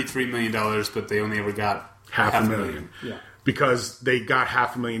 $33 million, but they only ever got half a million. Yeah. Because they got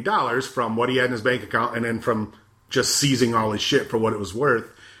 $500,000 from what he had in his bank account, and then from just seizing all his shit for what it was worth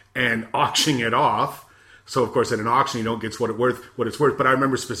and auctioning it off. So, of course, at an auction, you don't get what it's worth. But I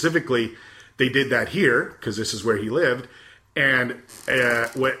remember specifically they did that here, because this is where he lived, and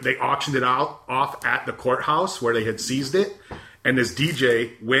they auctioned it off at the courthouse where they had seized it. And this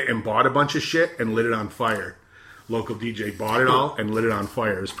DJ went and bought a bunch of shit and lit it on fire. Local DJ bought it all and lit it on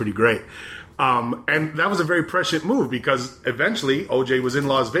fire. It was pretty great. And that was a very prescient move, because eventually OJ was in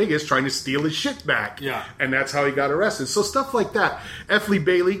Las Vegas trying to steal his shit back. Yeah. And that's how he got arrested. So stuff like that. F. Lee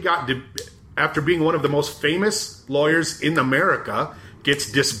Bailey after being one of the most famous lawyers in America,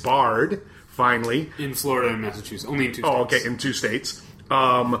 gets disbarred finally. In Florida and Massachusetts. Only in 2 states. Oh, okay, in 2 states.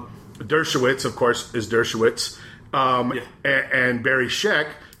 Dershowitz, of course, is Dershowitz. And Barry Scheck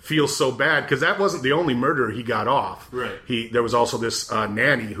feels so bad because that wasn't the only murder he got off. Right. There was also this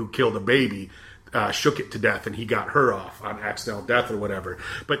nanny who killed a baby, shook it to death, and he got her off on accidental death or whatever.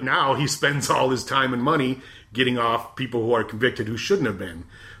 But now he spends all his time and money getting off people who are convicted who shouldn't have been.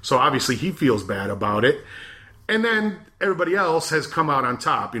 So obviously he feels bad about it. And then everybody else has come out on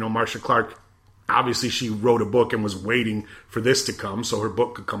top. Marcia Clark, obviously she wrote a book and was waiting for this to come so her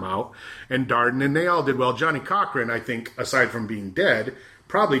book could come out. And Darden, and they all did well. Johnny Cochran, I think, aside from being dead,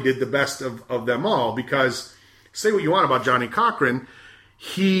 probably did the best of them all, because say what you want about Johnny Cochran,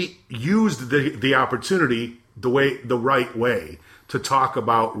 he used the opportunity the right way to talk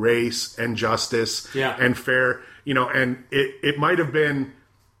about race and justice and fair, and it might have been,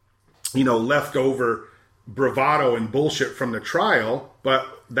 leftover bravado and bullshit from the trial, but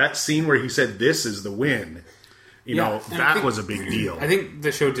that scene where he said, "This is the win," that was a big deal. I think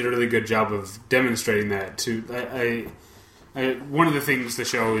the show did a really good job of demonstrating that too. One of the things the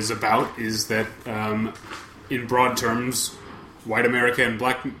show is about is that, in broad terms, white America and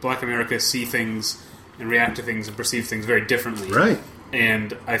black America see things and react to things and perceive things very differently. Right.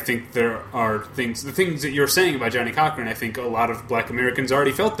 And I think there are the things that you're saying about Johnny Cochran, I think a lot of black Americans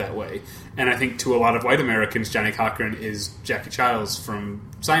already felt that way. And I think to a lot of white Americans, Johnny Cochran is Jackie Childs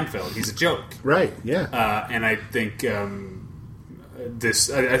from Seinfeld. He's a joke. Right, yeah. And I think I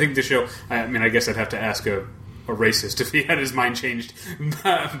think the show, I mean, I guess I'd have to ask a racist if he had his mind changed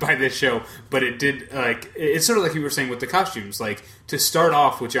by this show. But it did, it's sort of like you were saying with the costumes. Like, to start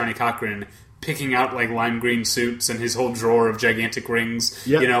off with Johnny Cochran picking out like lime green suits and his whole drawer of gigantic rings,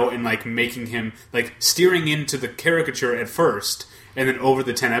 yep. And like making him like steering into the caricature at first, and then over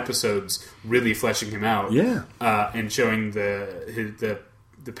the 10 episodes really fleshing him out, and showing the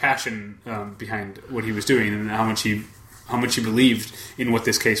passion behind what he was doing and how much he believed in what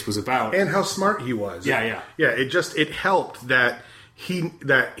this case was about, and how smart he was. Yeah. It helped that he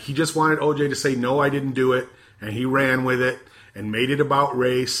just wanted OJ to say no, I didn't do it, and he ran with it and made it about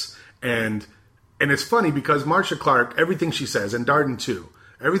race. And it's funny because Marcia Clark, everything she says, and Darden too,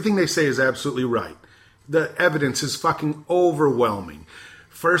 everything they say is absolutely right. The evidence is fucking overwhelming.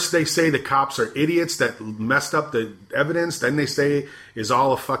 First they say the cops are idiots that messed up the evidence. Then they say is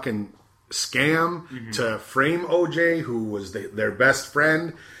all a fucking scam to frame OJ, who was their best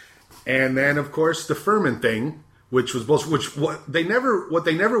friend. And then, of course, the Furman thing, what they never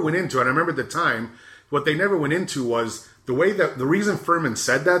went into, and I remember at the time, what they never went into was the reason Furman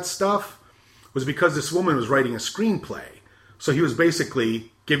said that stuff was because this woman was writing a screenplay. So he was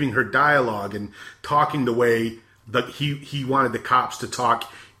basically giving her dialogue and talking the way that he wanted the cops to talk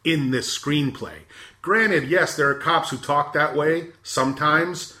in this screenplay. Granted, yes, there are cops who talk that way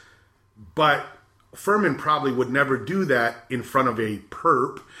sometimes, but Furman probably would never do that in front of a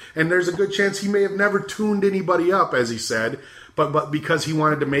perp. And there's a good chance he may have never tuned anybody up, as he said, but because he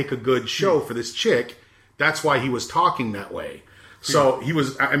wanted to make a good show for this chick, that's why he was talking that way. So he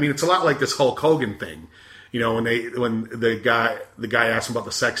was. I mean, it's a lot like this Hulk Hogan thing, when the guy asked him about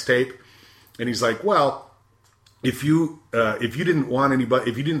the sex tape, and he's like, "Well, if you didn't want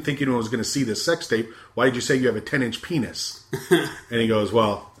anybody, if you didn't think anyone was going to see this sex tape, why did you say you have a 10-inch penis?" And he goes,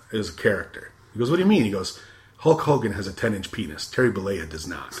 "Well, it was a character." He goes, "What do you mean?" He goes, "Hulk Hogan has a 10-inch penis. Terry Bollea does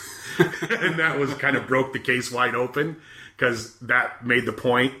not." And that was kind of broke the case wide open because that made the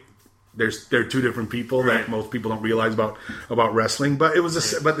point. They're two different people that most people don't realize about wrestling, but it was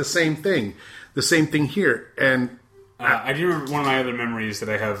the same thing here. And I do remember one of my other memories that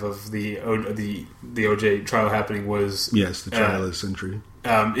I have of the OJ trial happening was the trial is century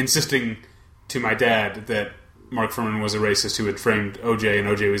insisting to my dad that Mark Furman was a racist who had framed OJ and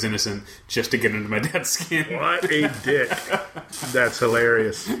OJ was innocent just to get into my dad's skin. What a dick! That's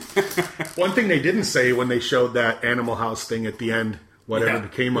hilarious. One thing they didn't say when they showed that Animal House thing at the end, whatever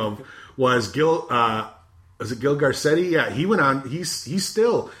it became of, was Gil. Was it Gil Garcetti? Yeah, he went on. He's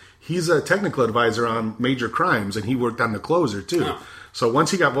a technical advisor on major crimes, and he worked on The Closer too. Oh. So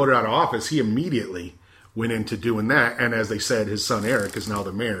once he got voted out of office, he immediately went into doing that. And as they said, his son Eric is now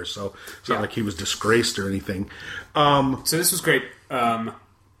the mayor. So it's not like he was disgraced or anything. So this was great. I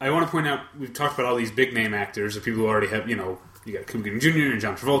want to point out we've talked about all these big name actors, or people who already have you got Cuba Gooding Jr. and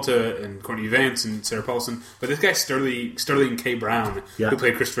John Travolta and Courtney Vance and Sarah Paulson. But this guy, Sterling K. Brown, who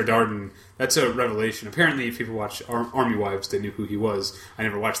played Christopher Darden, that's a revelation. Apparently, if people watch Army Wives, they knew who he was. I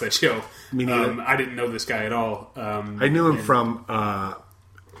never watched that show. Me neither. I didn't know this guy at all. I knew him from a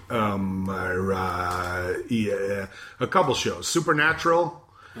couple shows. Supernatural.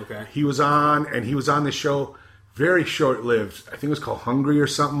 Okay. He was on this show, very short-lived. I think it was called Hungry or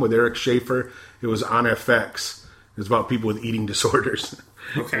something with Eric Schaefer. It was on FX. It was about people with eating disorders.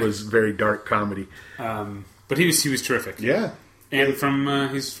 Okay. It was very dark comedy. But he was terrific. Yeah. And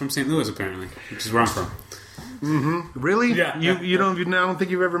he's from St. Louis, apparently, which is where I'm from. Mm-hmm. Really? Yeah. I don't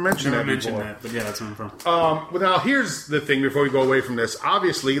think you've ever mentioned that before. That, but yeah, that's where I'm from. Well, now, here's the thing before we go away from this.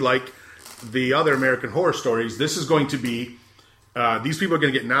 Obviously, like the other American Horror Stories, this is going to be... these people are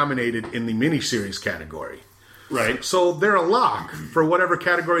going to get nominated in the miniseries category. Right. So they're a lock for whatever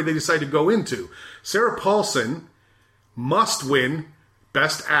category they decide to go into. Sarah Paulson must win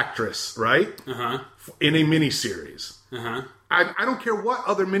Best Actress, right? Uh-huh. In a miniseries. Uh-huh. I don't care what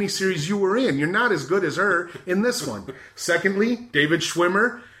other miniseries you were in. You're not as good as her in this one. Secondly, David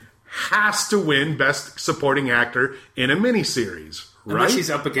Schwimmer has to win Best Supporting Actor in a miniseries, right? Unless he's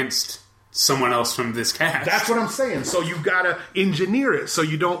up against someone else from this cast. That's what I'm saying. So you gotta engineer it so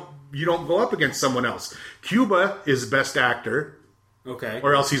you don't go up against someone else. Cuba is Best Actor. Okay.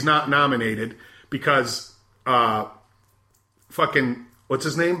 Or else he's not nominated because fucking what's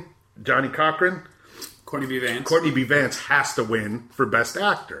his name? Johnny Cochran? Courtney B. Vance. Courtney B. Vance has to win for Best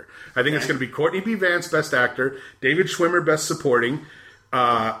Actor. I think it's going to be Courtney B. Vance, Best Actor, David Schwimmer, Best Supporting,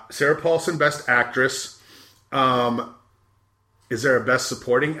 Sarah Paulson, Best Actress, and Is there a Best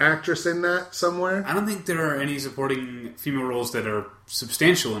Supporting Actress in that somewhere? I don't think there are any supporting female roles that are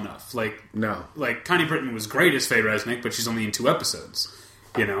substantial enough. No. Like Connie Britton was great as Faye Resnick, but she's only in 2 episodes.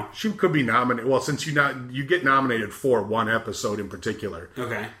 You know, she could be nominated. Well, since you get nominated for one episode in particular.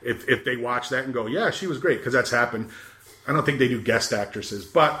 Okay. If they watch that and go, yeah, she was great, because that's happened. I don't think they do guest actresses,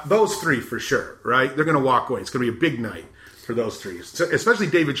 but those 3 for sure, right? They're going to walk away. It's going to be a big night for those 3, so, especially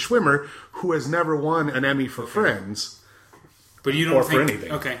David Schwimmer, who has never won an Emmy for Friends. But you don't think for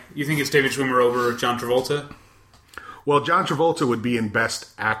anything. Okay, you think it's David Schwimmer over John Travolta? Well, John Travolta would be in Best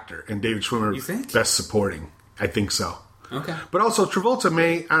Actor, and David Schwimmer you think? Best Supporting. I think so. Okay. But also, Travolta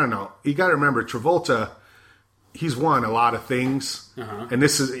I don't know. You got to remember, Travolta, he's won a lot of things. And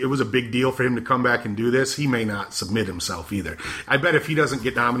it was a big deal for him to come back and do this. He may not submit himself either. I bet if he doesn't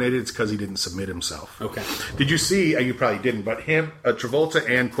get nominated, it's because he didn't submit himself. Okay. Did you see, you probably didn't, but Travolta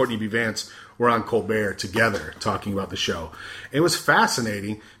and Courtney B. Vance were on Colbert together talking about the show. And it was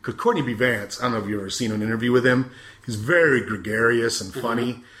fascinating because Courtney B. Vance, I don't know if you've ever seen an interview with him, he's very gregarious and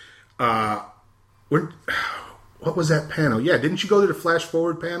funny. What was that panel? Yeah, didn't you go to the Flash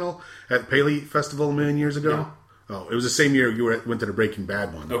Forward panel at Paley Festival a million years ago? No. Oh, it was the same year you went to the Breaking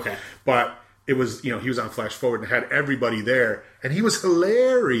Bad one. Okay. But it was, he was on Flash Forward and had everybody there, and he was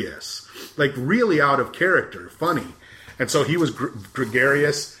hilarious. Like, really out of character, funny. And so he was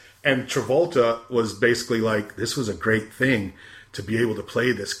gregarious, and Travolta was basically like, this was a great thing to be able to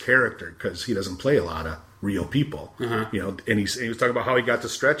play this character, because he doesn't play a lot of real people. And he was talking about how he got to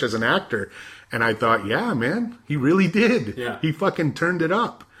stretch as an actor. And I thought, yeah, man, he really did. Yeah. He fucking turned it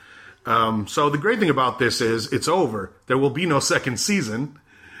up. So the great thing about this is it's over. There will be no second season.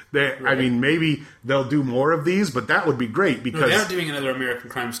 Right. I mean, maybe they'll do more of these, but that would be great because they're doing another American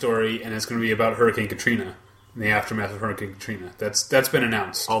Crime Story, and it's going to be about Hurricane Katrina, in the aftermath of Hurricane Katrina. That's been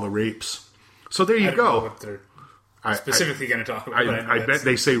announced. All the rapes. So there you I don't go. know what they're specifically going to talk about. I bet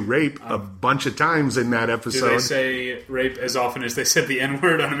they say rape a bunch of times in that episode. Do they say rape as often as they said the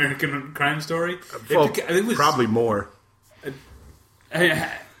N-word on American Crime Story? Well, probably more.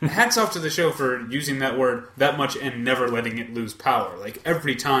 Hats off to the show for using that word that much and never letting it lose power. Like,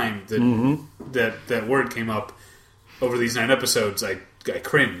 every time that word came up over these 9 episodes, I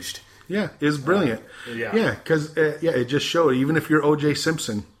cringed. Yeah, it was brilliant. Yeah, because it just showed, even if you're O.J.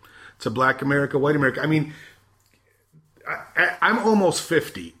 Simpson, it's a black America, white America. I mean, I'm almost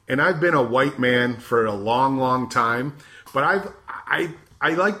 50, and I've been a white man for a long, long time, but I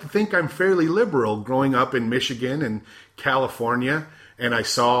like to think I'm fairly liberal growing up in Michigan and California, and I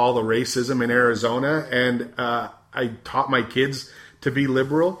saw all the racism in Arizona, and I taught my kids to be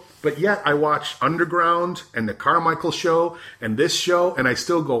liberal, but yet I watch Underground and The Carmichael Show and this show, and I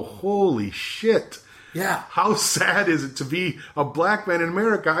still go, holy shit. Yeah. How sad is it to be a black man in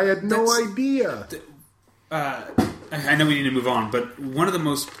America? I had no idea. I know we need to move on, but one of the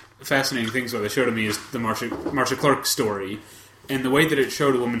most fascinating things about the show to me is the Marcia Clark story, and the way that it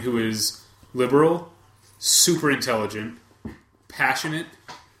showed a woman who is liberal, super intelligent, passionate,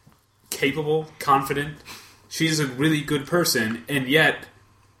 capable, confident. She's a really good person, and yet,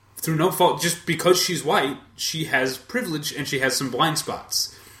 through no fault, just because she's white, she has privilege and she has some blind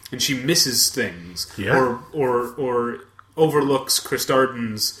spots, and she misses things, or overlooks Chris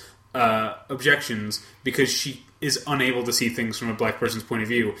Darden's objections because she is unable to see things from a black person's point of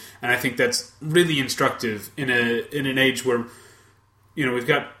view. And I think that's really instructive in an age where,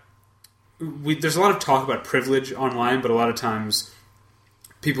 there's a lot of talk about privilege online, but a lot of times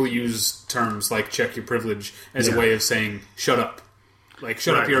people use terms like check your privilege as a way of saying shut up. Like,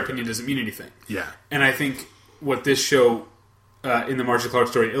 shut up, your opinion doesn't mean anything. Yeah. And I think what this show in the Marcia Clark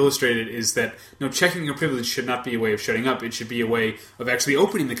story illustrated is that, checking your privilege should not be a way of shutting up. It should be a way of actually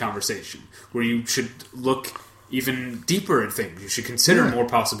opening the conversation, where you should look even deeper at things. You should consider more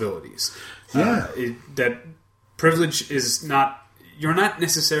possibilities. Yeah. That privilege is not... You're not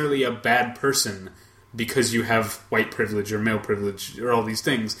necessarily a bad person because you have white privilege or male privilege or all these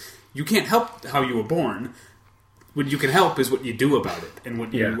things. You can't help how you were born. What you can help is what you do about it,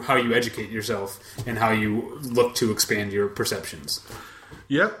 and how you educate yourself, and how you look to expand your perceptions.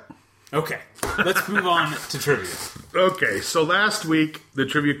 Yep. Okay, let's move on to trivia. Okay, so last week the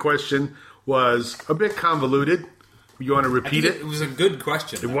trivia question was a bit convoluted. You want to repeat it? It was a good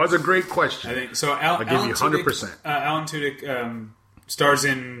question. It was a great question. I think so. I'll give you 100%. Alan Tudyk stars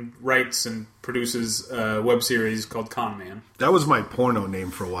in, writes, and produces a web series called Con Man. That was my porno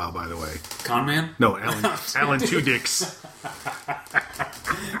name for a while, by the way. Con Man? No, Alan Two Dicks.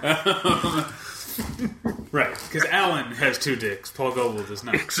 Right, because Alan has 2 dicks. Paul Gold does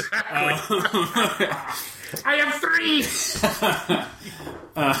not. Exactly. I have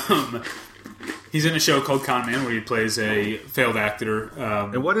 3! He's in a show called Con Man where he plays a failed actor.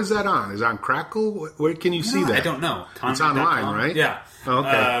 And what is that on? Is it on Crackle? Where can you see that? I don't know. It's online, right? Yeah. Oh,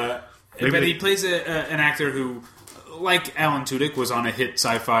 okay. But he plays an actor who, like Alan Tudyk, was on a hit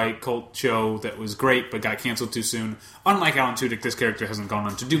sci-fi cult show that was great but got canceled too soon. Unlike Alan Tudyk, this character hasn't gone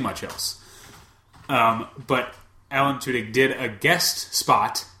on to do much else. But Alan Tudyk did a guest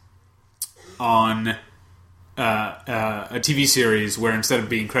spot on a TV series where instead of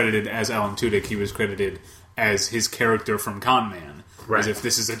being credited as Alan Tudyk, he was credited as his character from Con Man, as if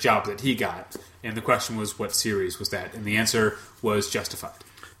this is a job that he got. And the question was, what series was that? And the answer was Justified.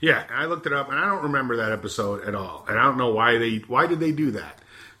 Yeah, I looked it up, and I don't remember that episode at all. And I don't know why did they do that?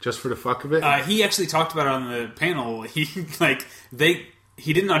 Just for the fuck of it? He actually talked about it on the panel. He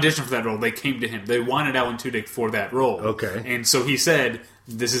didn't audition for that role. They came to him. They wanted Alan Tudyk for that role. Okay. And so he said,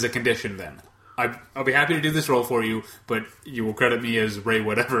 this is a condition then. I'll be happy to do this role for you, but you will credit me as Ray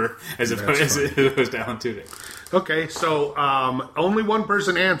whatever as opposed to Alan Tudyk. Okay, so only one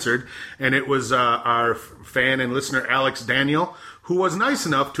person answered, and it was our fan and listener Alex Daniel, who was nice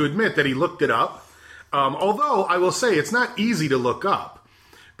enough to admit that he looked it up. Although, I will say, it's not easy to look up.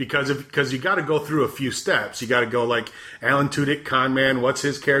 Because you got to go through a few steps. You got to go like Alan Tudyk, con man. What's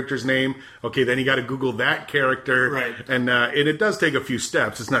his character's name? Okay, then you got to Google that character, right? And it does take a few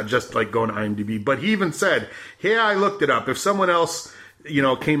steps. It's not just like going to IMDb. But he even said, "Hey, I looked it up. If someone else,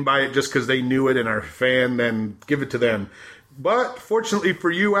 came by it just because they knew it and are a fan, then give it to them." But fortunately for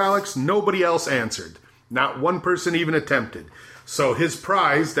you, Alex, nobody else answered. Not one person even attempted. So his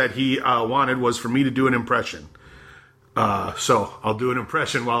prize that he wanted was for me to do an impression. So I'll do an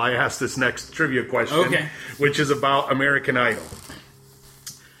impression while I ask this next trivia question, which is about American Idol.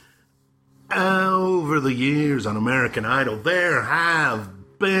 Over the years on American Idol, there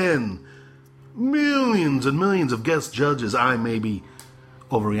have been millions and millions of guest judges. I may be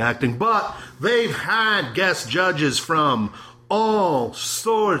overreacting, but they've had guest judges from all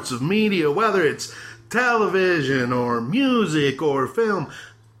sorts of media, whether it's television or music or film.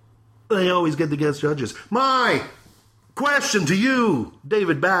 They always get the guest judges. My question to you,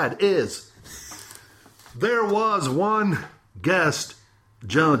 David Bad, is there was one guest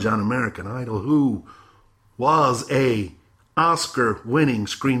judge on American Idol who was a Oscar-winning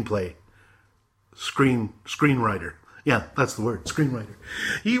screenwriter. Yeah, that's the word, screenwriter.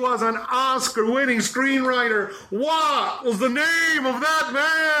 He was an Oscar-winning screenwriter. What was the name of that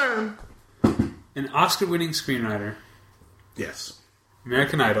man? An Oscar-winning screenwriter. Yes.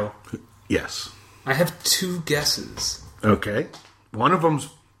 American Idol. Yes. I have two guesses. Okay. One of them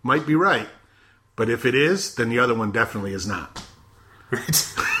might be right. But if it is, then the other one definitely is not.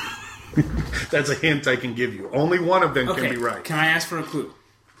 Right. That's a hint I can give you. Only one of them can be right. Can I ask for a clue?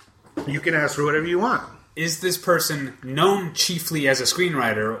 You can ask for whatever you want. Is this person known chiefly as a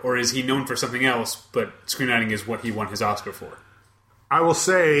screenwriter, or is he known for something else, but screenwriting is what he won his Oscar for? I will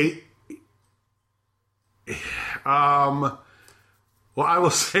say... I'll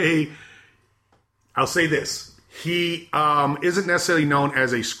say this. He isn't necessarily known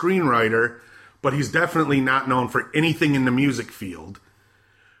as a screenwriter, but he's definitely not known for anything in the music field.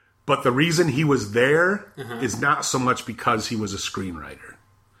 But the reason he was there is not so much because he was a screenwriter.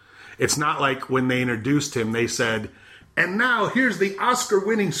 It's not like when they introduced him, they said, and now here's the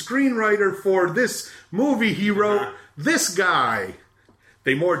Oscar-winning screenwriter for this movie he wrote, this guy.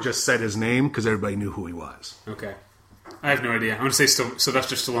 They more just said his name because everybody knew who he was. Okay. I have no idea. I'm going to say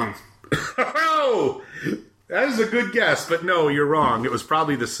Sylvester Stallone. Oh! That is a good guess, but no, you're wrong. It was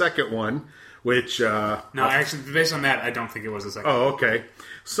probably the second one, which... no, actually, based on that, I don't think it was the second one. Oh, okay.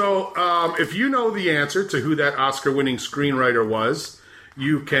 So, if you know the answer to who that Oscar-winning screenwriter was,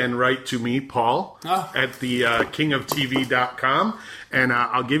 you can write to me, Paul, at the kingoftv.com, and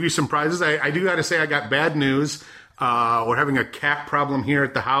I'll give you some prizes. I do got to say I got bad news. We're having a cat problem here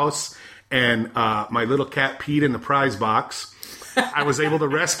at the house, and my little cat peed in the prize box. I was able to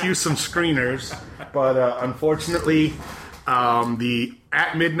rescue some screeners, but unfortunately, the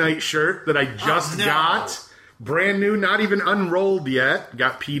At Midnight shirt that I just got, brand new, not even unrolled yet,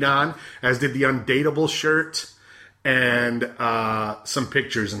 got peed on, as did the Undateable shirt and some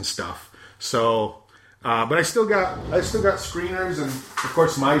pictures and stuff. So, but I still got screeners and of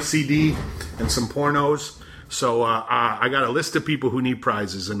course my CD and some pornos. So I got a list of people who need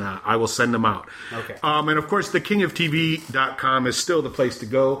prizes, and I will send them out. Okay. And of course, the kingoftv.com is still the place to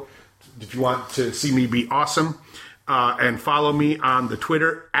go if you want to see me be awesome. And follow me on the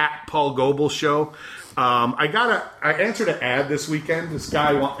Twitter at Paul Goebel Show. I answered an ad this weekend. This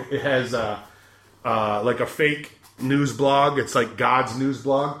guy has like a fake news blog. It's like God's news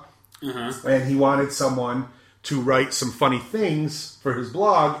blog, and he wanted someone to write some funny things for his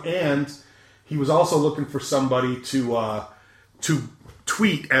blog, and he was also looking for somebody to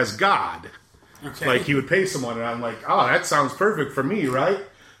tweet as God. Okay. Like he would pay someone, and I'm like, oh, that sounds perfect for me, right?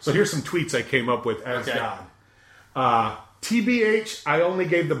 So here's some tweets I came up with as God. TBH, I only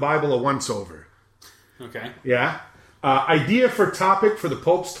gave the Bible a once-over. Okay. Yeah. Idea for topic for the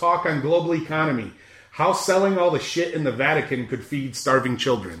Pope's talk on global economy. How selling all the shit in the Vatican could feed starving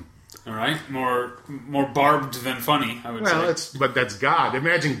children. All right. More barbed than funny, I would say. Well, but that's God.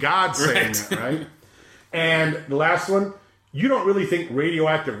 Imagine God saying that, right? And the last one, you don't really think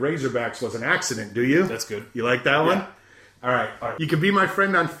radioactive Razorbacks was an accident, do you? That's good. You like that one? Yeah. All right. You can be my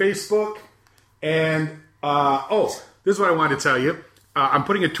friend on Facebook. And, this is what I wanted to tell you. I'm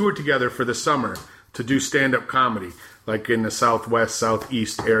putting a tour together for the summer to do stand-up comedy, like in the southwest,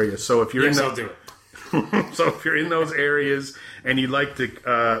 southeast area. So if you're I'll do it. So if you're in those areas and you'd like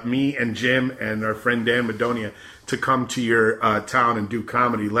to, me and Jim and our friend Dan Madonia to come to your town and do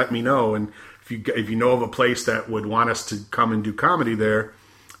comedy, let me know. And if you know of a place that would want us to come and do comedy there,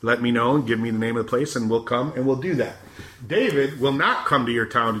 let me know and give me the name of the place, and we'll come and we'll do that. David will not come to your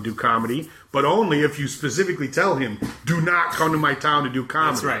town to do comedy, but only if you specifically tell him, do not come to my town to do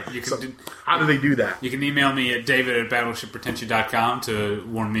comedy. That's right. How do they do that? You can email me at david@battleshippretension.com to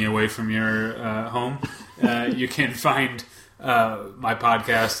warn me away from your home. You can find my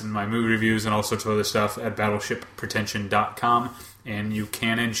podcast and my movie reviews and all sorts of other stuff at battleshippretension.com. And you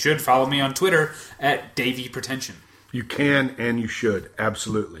can and should follow me on Twitter at DavyPretension. You can and you should.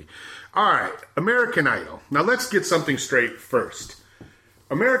 Absolutely. All right. American Idol. Now let's get something straight first.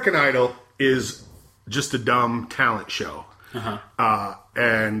 American Idol is just a dumb talent show. Uh-huh.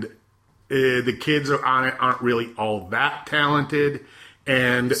 And the kids on it aren't really all that talented.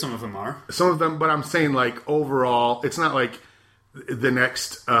 And some of them are. Some of them, but I'm saying like overall, it's not like the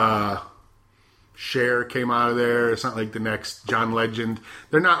next Cher came out of there. It's not like the next John Legend.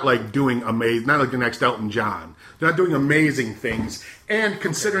 They're not like doing amazing. Not like the next Elton John. They're not doing amazing things. And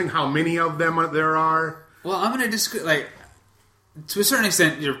considering how many of them there are, well, I'm going to disagree. Like, to a certain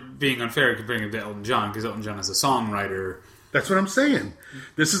extent, you're being unfair comparing it to Elton John because Elton John is a songwriter. That's what I'm saying.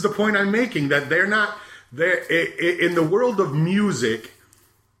 This is the point I'm making, that they're not there in the world of music.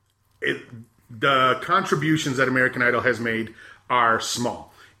 The contributions that American Idol has made are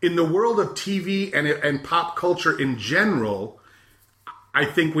small. In the world of TV and pop culture in general, I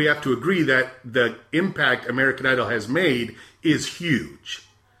think we have to agree that the impact American Idol has made is huge.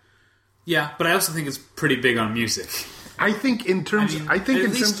 Yeah, but I also think it's pretty big on music. I think in terms.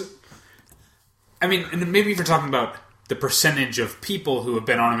 And maybe if you're talking about the percentage of people who have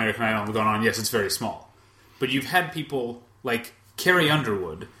been on American Idol and gone on, yes, it's very small. But you've had people like Carrie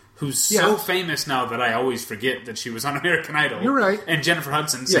Underwood, who's so famous now that I always forget that she was on American Idol. You're right. And Jennifer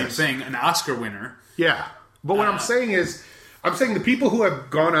Hudson, same thing, an Oscar winner. Yeah. But what I'm saying is, the people who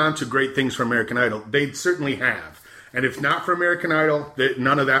have gone on to great things for American Idol, they certainly have. And if not for American Idol,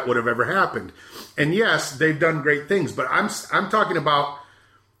 none of that would have ever happened. And yes, they've done great things, but I'm talking about,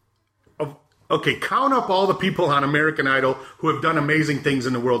 okay, count up all the people on American Idol who have done amazing things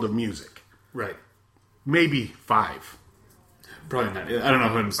in the world of music. Right. Maybe 5. Probably not. I don't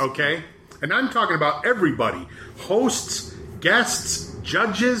know who's... Okay? And I'm talking about everybody. Hosts, guests,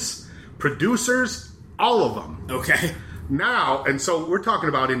 judges, producers, all of them. Okay. Now, and so we're talking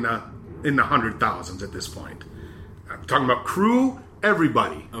about in the hundred thousands at this point. I'm talking about crew,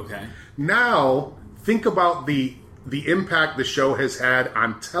 everybody. Okay. Now, think about the impact the show has had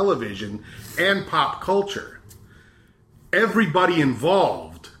on television and pop culture. Everybody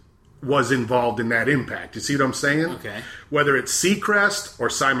involved was involved in that impact. You see what I'm saying? Okay. Whether it's Seacrest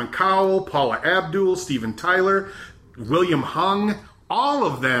or Simon Cowell, Paula Abdul, Steven Tyler, William Hung, all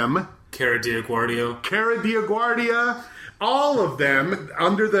of them. Cara DiGuardia, all of them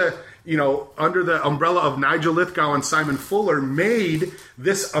under the umbrella of Nigel Lithgow and Simon Fuller made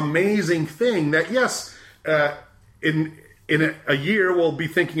this amazing thing that, yes, in a year we'll be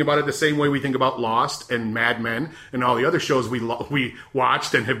thinking about it the same way we think about Lost and Mad Men and all the other shows we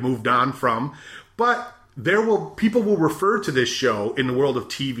watched and have moved on from. But people will refer to this show in the world of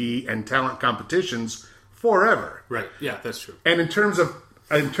TV and talent competitions forever. Right. Yeah, that's true. And in terms of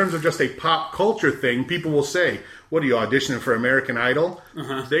just a pop culture thing, people will say, what are you, auditioning for American Idol?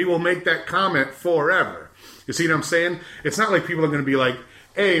 Uh-huh. They will make that comment forever. You see what I'm saying? It's not like people are going to be like,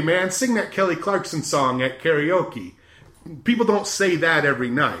 hey, man, sing that Kelly Clarkson song at karaoke. People don't say that every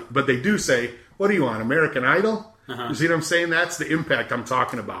night, but they do say, what are you on, American Idol? Uh-huh. You see what I'm saying? That's the impact I'm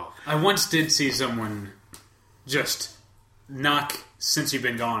talking about. I once did see someone just knock Since You've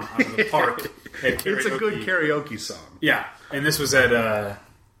Been Gone out of the park at karaoke. It's a good karaoke song. Yeah, and this was at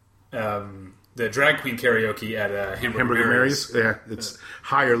the drag queen karaoke at Hamburger Mary's. Yeah, it's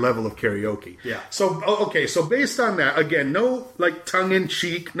higher level of karaoke. Yeah. So okay, so based on that, again, no like tongue in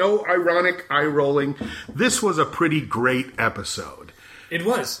cheek, no ironic eye rolling. This was a pretty great episode. It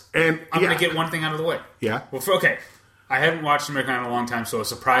was, and I'm going to get one thing out of the way. Yeah. Well, okay. I haven't watched American Idol in a long time, so I was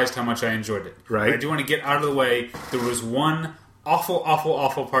surprised how much I enjoyed it. Right. But I do want to get out of the way. There was one awful, awful,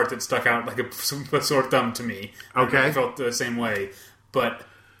 awful part that stuck out like a sore thumb to me. Okay. I felt the same way. But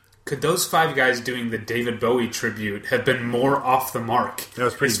could those 5 guys doing the David Bowie tribute have been more off the mark? That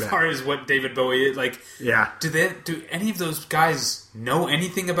was pretty as bad. far as what David Bowie is. Like, yeah. Do any of those guys know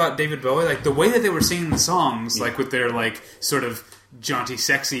anything about David Bowie? Like, the way that they were singing the songs, like with their, like, sort of jaunty,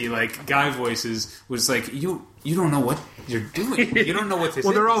 sexy, like, guy voices, was like, you don't know what you're doing. You don't know what this is.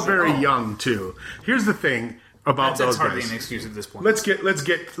 Well, they're all very young, too. Here's the thing about those guys. That's hardly an excuse at this point.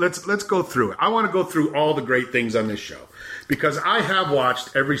 Let's go through it. I want to go through all the great things on this show. Because I have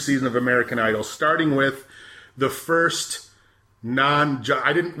watched every season of American Idol, starting with the first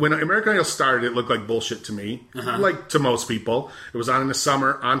when American Idol started, it looked like bullshit to me. Like to most people. It was on in the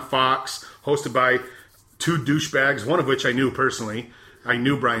summer, on Fox, hosted by 2 douchebags, one of which I knew personally. I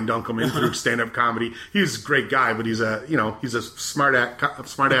knew Brian Dunkelman through stand-up comedy. He's a great guy, but he's a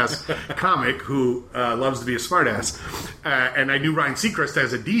smart-ass comic who loves to be a smart-ass. And I knew Ryan Seacrest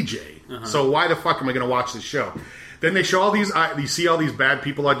as a DJ. So why the fuck am I going to watch this show? Then they show you see all these bad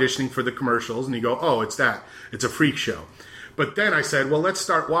people auditioning for the commercials, and you go, oh, it's that. It's a freak show. But then I said, well, let's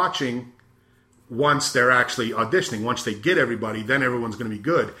start watching once they're actually auditioning. Once they get everybody, then everyone's going to be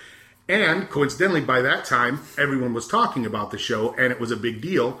good. And coincidentally, by that time, everyone was talking about the show, and it was a big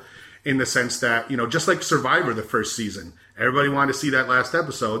deal in the sense that, just like Survivor the first season, everybody wanted to see that last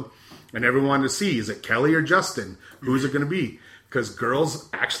episode, and everyone wanted to see, is it Kelly or Justin? Who's it going to be? Because girls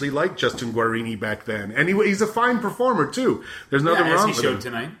actually liked Justin Guarini back then. And he's a fine performer, too. There's nothing wrong with him. As he showed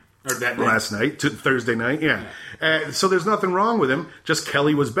tonight. Or that night. Last night, Thursday night, yeah. So there's nothing wrong with him. Just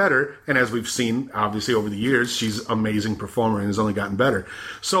Kelly was better. And as we've seen, obviously, over the years, she's an amazing performer and has only gotten better.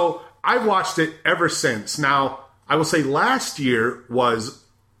 So I've watched it ever since. Now, I will say last year was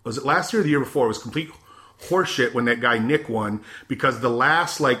it last year or the year before? It was complete horseshit when that guy Nick won, because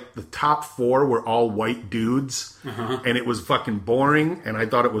the top 4 were all white dudes, and it was fucking boring, and I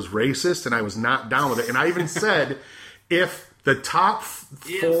thought it was racist, and I was not down with it. And I even said, if the top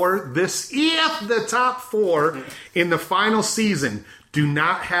 4 in the final season do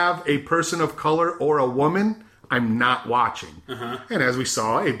not have a person of color or a woman, I'm not watching. And as we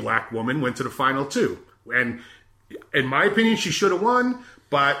saw, a black woman went to the final too. And in my opinion, she should have won,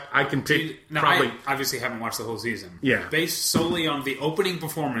 but I can take probably... I obviously haven't watched the whole season. Yeah. Based solely on the opening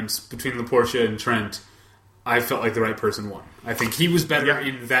performance between LaPortia and Trent, I felt like the right person won. I think he was better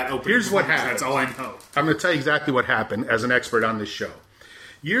in that opening. Here's what happened. That's all I know. I'm going to tell you exactly what happened as an expert on this show.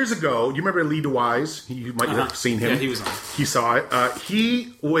 Years ago, do you remember Lee DeWise? You might have seen him. Yeah, he was on. He saw it.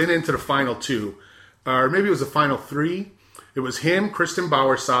 He went into the final 2. Or maybe it was the final 3. It was him, Kristen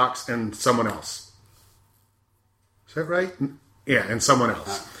Bowersox, and someone else. Is that right? Yeah, and someone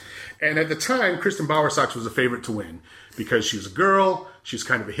else. And at the time, Kristen Bowersox was a favorite to win because she was a girl, she was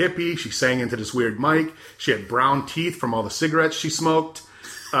kind of a hippie, she sang into this weird mic, she had brown teeth from all the cigarettes she smoked.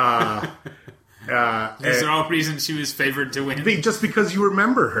 These are all reasons she was favored to win. Just because you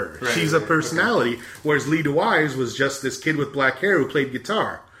remember her. Right, She's a personality, whereas Lee DeWise was just this kid with black hair who played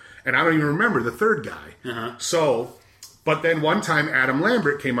guitar. And I don't even remember the third guy. So, but then one time Adam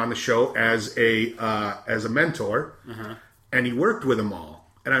Lambert came on the show as a mentor, and he worked with them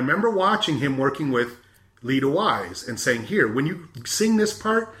all. And I remember watching him working with Lee DeWise and saying, here, when you sing this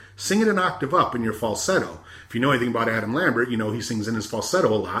part, sing it an octave up in your falsetto. If you know anything about Adam Lambert, you know he sings in his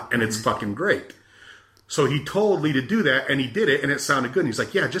falsetto a lot, and it's fucking great. So he told Lee to do that, and he did it, and it sounded good. And he's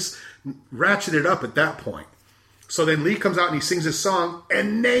like, yeah, just ratchet it up at that point. So then Lee comes out and he sings his song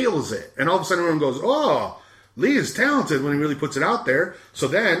and nails it. And all of a sudden everyone goes, oh, Lee is talented when he really puts it out there. So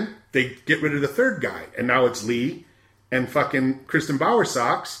then they get rid of the third guy. And now it's Lee and fucking Kristen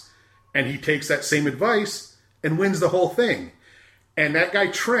Bowersox. And he takes that same advice and wins the whole thing. And that guy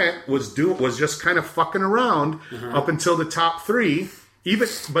Trent was just kind of fucking around up until the top 3.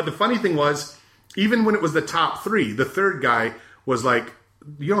 But the funny thing was, even when it was the top 3, the third guy was like,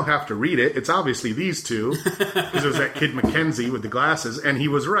 you don't have to read it. It's obviously these two. Because it was that kid Mackenzie with the glasses. And he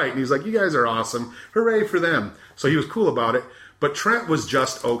was right. And he's like, you guys are awesome. Hooray for them. So he was cool about it. But Trent was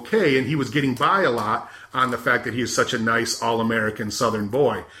just okay. And he was getting by a lot on the fact that he is such a nice all-American Southern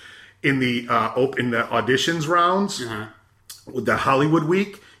boy. In the auditions rounds, with the Hollywood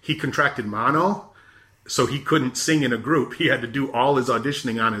week, he contracted mono. So he couldn't sing in a group. He had to do all his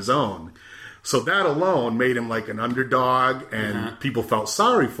auditioning on his own. So that alone made him like an underdog, and people felt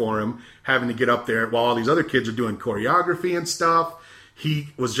sorry for him having to get up there while all these other kids are doing choreography and stuff. He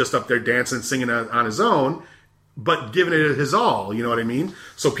was just up there dancing, singing on his own, but giving it his all, you know what I mean?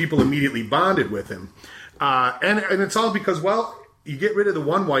 So people immediately bonded with him. And it's all because, well, you get rid of the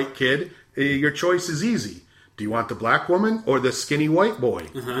one white kid, your choice is easy. Do you want the black woman or the skinny white boy?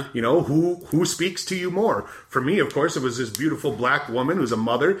 You know, who speaks to you more? For me, of course, it was this beautiful black woman who's a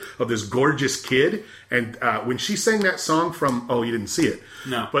mother of this gorgeous kid. And when she sang that song from, oh, you didn't see it.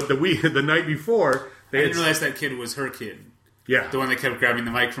 No. But the night before... I didn't realize that kid was her kid. Yeah. The one that kept grabbing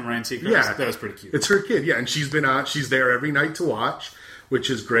the mic from Ryan Seacrest. Yeah. That was pretty cute. It's her kid, yeah. And she's there every night to watch, which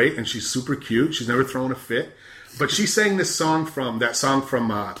is great. And she's super cute. She's never thrown a fit. But she sang this song from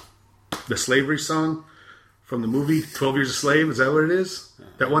the slavery song. From the movie 12 Years a Slave, is that what it is?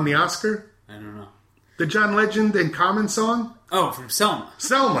 That won the Oscar? I don't know. The John Legend and Common song? Oh, from Selma.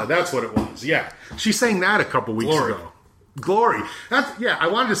 Selma, that's what it was, yeah. She sang that a couple weeks ago. Glory. I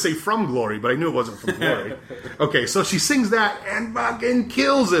wanted to say From Glory, but I knew it wasn't from Glory. Okay, so she sings that and fucking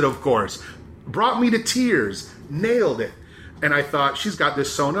kills it, of course. Brought me to tears. Nailed it. And I thought, she's got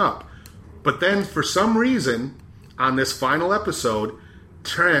this sewn up. But then, for some reason, on this final episode,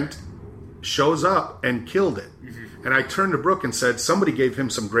 Trent shows up and killed it. And I turned to Brooke and said, somebody gave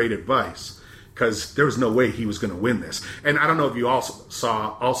him some great advice, because there was no way he was going to win this. And I don't know if you also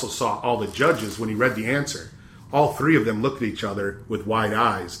saw all the judges when he read the answer. All three of them looked at each other with wide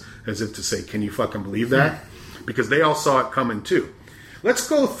eyes, as if to say, can you fucking believe that? Because they all saw it coming too. Let's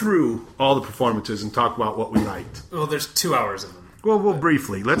go through all the performances and talk about what we liked. Well, there's 2 hours of them. Well,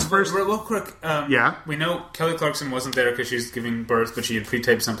 briefly. Let's first... Real quick. Yeah? We know Kelly Clarkson wasn't there because she's giving birth, but she had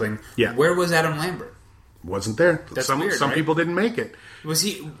pre-taped something. Yeah. Where was Adam Lambert? Wasn't there. That's some weird, Some right? people didn't make it. Was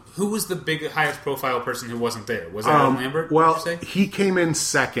he? Who was the highest profile person who wasn't there? Was it Adam Lambert? Well, would you say? he came in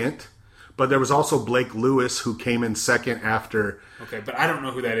second, but there was also Blake Lewis who came in second after... Okay, but I don't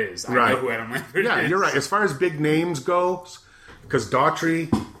know who that is. I Right. know who Adam Lambert is. Yeah, you're right. As far as big names goes, because Daughtry...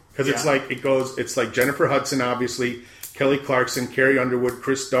 Because it's like Jennifer Hudson, obviously, Kelly Clarkson, Carrie Underwood,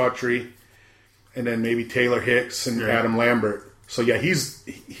 Chris Daughtry, and then maybe Taylor Hicks and Adam Lambert. So yeah, he's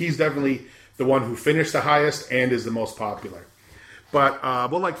definitely the one who finished the highest and is the most popular. But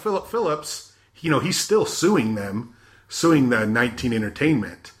like Philip Phillips, he's still suing the 19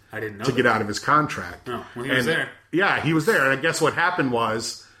 Entertainment I didn't know to get out of his contract. Oh, well, he was there. Yeah, he was there, and I guess what happened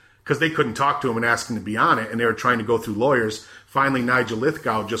was, because they couldn't talk to him and ask him to be on it, and they were trying to go through lawyers. Finally, Nigel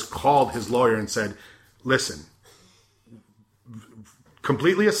Lithgow just called his lawyer and said, listen,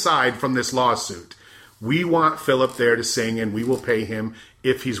 completely aside from this lawsuit, we want Philip there to sing, and we will pay him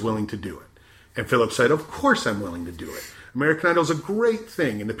if he's willing to do it. And Philip said, of course I'm willing to do it. American Idol is a great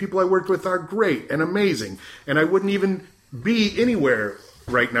thing, and the people I worked with are great and amazing, and I wouldn't even be anywhere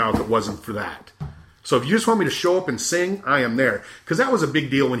right now if it wasn't for that. So if you just want me to show up and sing, I am there. Because that was a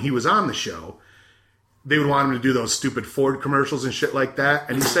big deal when he was on the show. They would want him to do those stupid Ford commercials and shit like that.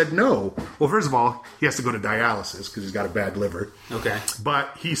 And he said no. Well, first of all, he has to go to dialysis because he's got a bad liver. Okay.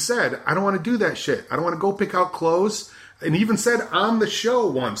 But he said, I don't want to do that shit. I don't want to go pick out clothes. And he even said on the show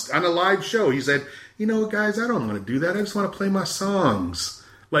once, on a live show, he said, guys, I don't want to do that. I just want to play my songs.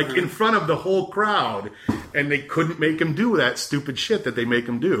 Like in front of the whole crowd. And they couldn't make him do that stupid shit that they make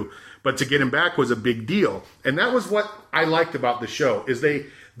him do. But to get him back was a big deal. And that was what I liked about the show, is they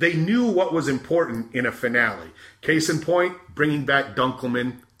knew what was important in a finale. Case in point, bringing back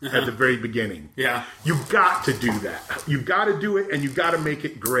Dunkelman at the very beginning. Yeah. You've got to do that. You've got to do it, and you've got to make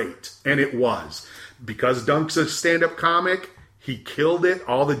it great. And it was. Because Dunk's a stand-up comic, he killed it.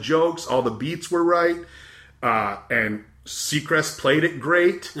 All the jokes, all the beats were right. And Seacrest played it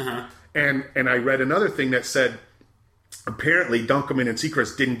great. And I read another thing that said, apparently Dunkelman and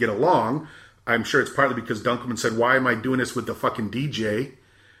Seacrest didn't get along. I'm sure it's partly because Dunkelman said, why am I doing this with the fucking DJ?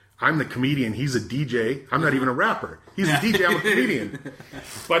 I'm the comedian. He's a DJ. I'm not even a rapper. He's a DJ. I'm a comedian.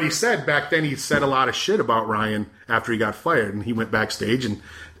 But he said back then, he said a lot of shit about Ryan after he got fired. And he went backstage and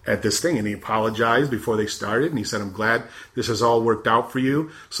at this thing and he apologized before they started. And he said, I'm glad this has all worked out for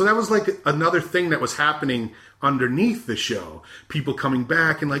you. So that was like another thing that was happening underneath the show. People coming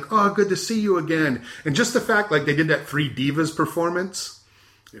back and like, oh, good to see you again. And just the fact like they did that Three Divas performance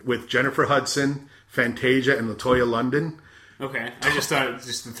with Jennifer Hudson, Fantasia, and LaToya London. Okay, I just thought it was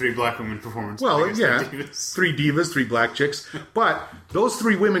just the 3 black women performance. Well, yeah, 3 divas, 3 black chicks. But those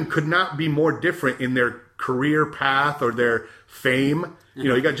 3 women could not be more different in their career path or their fame.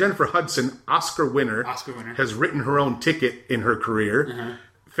 You got Jennifer Hudson, Oscar winner, has written her own ticket in her career.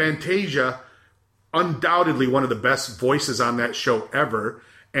 Fantasia, undoubtedly one of the best voices on that show ever.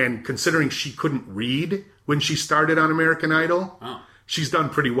 And considering she couldn't read when she started on American Idol, she's done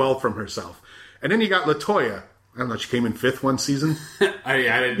pretty well from herself. And then you got LaToya. I don't know, she came in 5th one season. I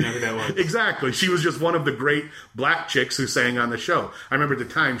didn't know who that was. Exactly. She was just one of the great black chicks who sang on the show. I remember at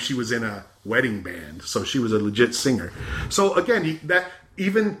the time she was in a wedding band, so she was a legit singer. So again, that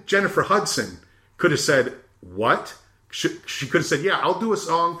even Jennifer Hudson could have said, what? She could have said, yeah, I'll do a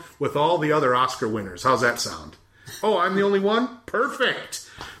song with all the other Oscar winners. How's that sound? Oh, I'm the only one? Perfect.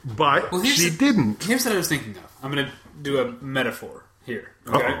 But she didn't. Here's what I was thinking of. I'm going to do a metaphor here.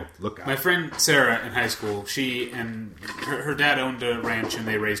 Okay? Uh-oh, look out. My friend Sarah in high school, she and her dad owned a ranch and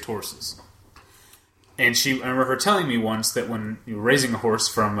they raised horses. And I remember her telling me once that when you were raising a horse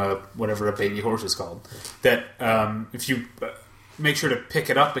from whatever a baby horse is called, that if you make sure to pick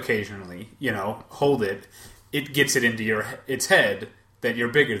it up occasionally, hold it, it gets it into its head that you're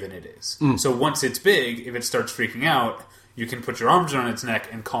bigger than it is. So once it's big, if it starts freaking out, you can put your arms around its neck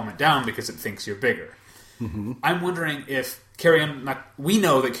and calm it down because it thinks you're bigger. Mm-hmm. I'm wondering if we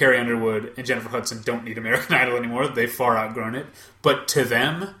know that Carrie Underwood and Jennifer Hudson don't need American Idol anymore. They've far outgrown it. But to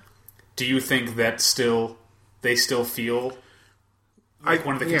them, do you think that they still feel like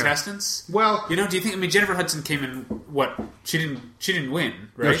one of the contestants? Well, do you think? I mean, Jennifer Hudson came in what? She didn't win,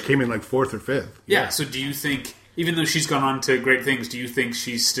 right? No, she came in like 4th or 5th. Yeah. So do you think, even though she's gone on to great things, do you think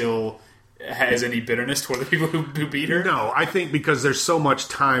she still has any bitterness toward the people who beat her? No, I think because there's so much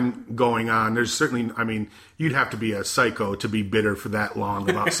time going on, there's certainly, I mean, you'd have to be a psycho to be bitter for that long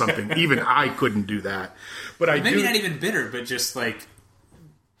about something. Even I couldn't do that. But maybe not even bitter, but just like,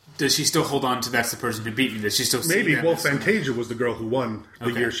 does she still hold on to that's the person who beat me? Does she still see maybe? Well, Fantasia was the girl who won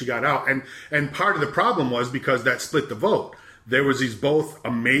the year she got out, and part of the problem was because that split the vote. There was these both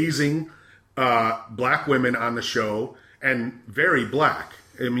amazing black women on the show and very black.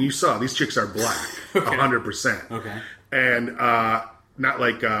 I mean, you saw these chicks are black, 100%. Okay, and not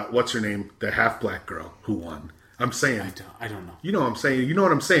like what's her name, the half black girl who won. I'm saying I don't know. You know what I'm saying? You know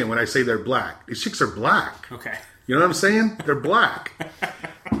what I'm saying when I say they're black? These chicks are black. Okay. You know what I'm saying? They're black.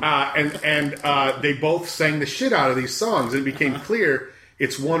 And they both sang the shit out of these songs. It became clear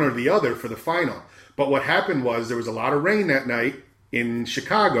it's one or the other for the final. But what happened was there was a lot of rain that night in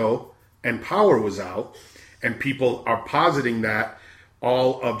Chicago, and power was out. And people are positing that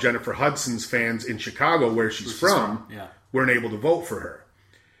all of Jennifer Hudson's fans in Chicago, where she's from, weren't able to vote for her.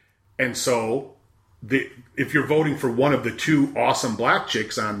 And so, if you're voting for one of the two awesome black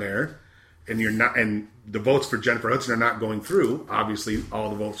chicks on there, and you're not, and the votes for Jennifer Hudson are not going through, obviously all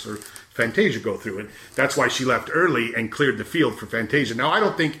the votes for Fantasia go through, and that's why she left early and cleared the field for Fantasia. Now, I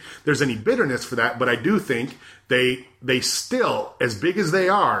don't think there's any bitterness for that, but I do think they still, as big as they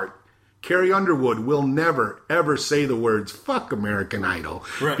are, Carrie Underwood will never, ever say the words, fuck American Idol.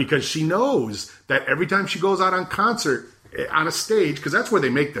 Right. Because she knows that every time she goes out on concert, on a stage, because that's where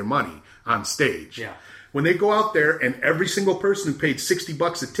they make their money, on stage. Yeah. When they go out there and every single person who paid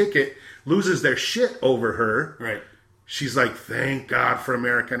 $60 a ticket loses their shit over her, right? She's like, thank God for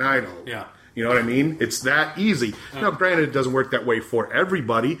American Idol. Yeah. You know what I mean? It's that easy. Now, granted, it doesn't work that way for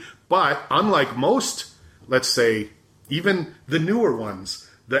everybody, but unlike most, let's say, even the newer ones,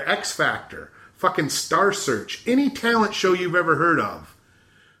 the X Factor, fucking Star Search, any talent show you've ever heard of,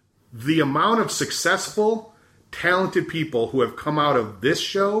 the amount of successful, talented people who have come out of this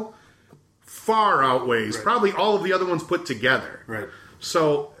show far outweighs probably all of the other ones put together. Right.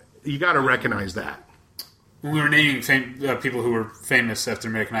 So you got to recognize that. When we were naming people who were famous after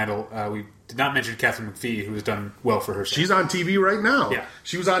American Idol, we did not mention Katharine McPhee, who has done well for herself. She's on TV right now. Yeah.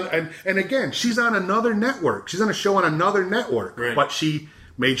 She was on, and again, she's on another network. She's on a show on another network. Right. But she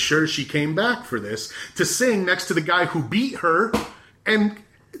made sure she came back for this to sing next to the guy who beat her and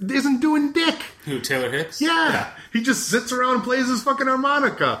isn't doing dick. Who, Taylor Hicks? Yeah. He just sits around and plays his fucking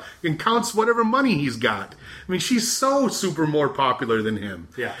harmonica and counts whatever money he's got. I mean, she's so super more popular than him.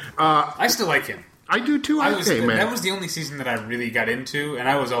 Yeah. I still like him. I do too. Man. That was the only season that I really got into, and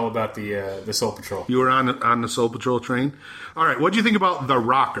I was all about the Soul Patrol. You were on the Soul Patrol train? All right, what do you think about the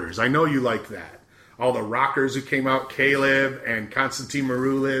Rockers? I know you like that. All the Rockers who came out, Caleb and Constantine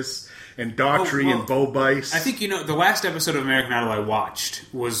Maroulis and Daughtry and Bo Bice. I think, the last episode of American Idol I watched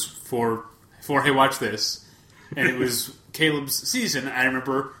was for Hey, watch this. And it was Caleb's season. I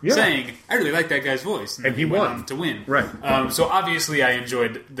remember saying, I really like that guy's voice. And he went won. on to win. Right. So obviously I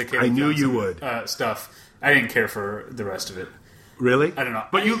enjoyed the Caleb I knew Johnson, you would. Stuff. I didn't care for the rest of it. Really? I don't know.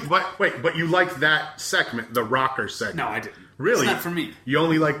 But you liked that segment, the Rocker segment. No, I didn't. Really? It's not for me. You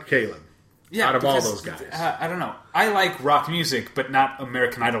only liked Caleb. Yeah, out of all those guys. I don't know. I like rock music, but not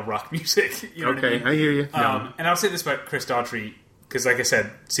American Idol rock music. You know what I mean? I hear you. And I'll say this about Chris Daughtry, because like I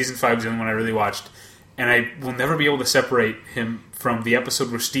said, season 5 is the only one I really watched, and I will never be able to separate him from the episode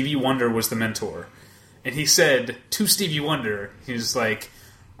where Stevie Wonder was the mentor, and he said to Stevie Wonder, he was like,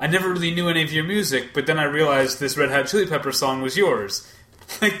 I never really knew any of your music, but then I realized this Red Hot Chili Peppers song was yours.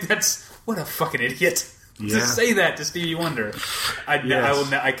 Like, what a fucking idiot. Yeah. To say that to Stevie Wonder.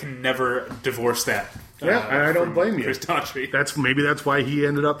 I can never divorce that. Yeah, I don't blame you. Chris Daughtry. That's why he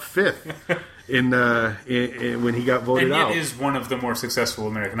ended up 5th in when he got voted out. And it is one of the more successful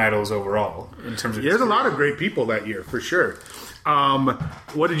American Idols overall in terms of. Yeah, there's a lot of great people that year for sure.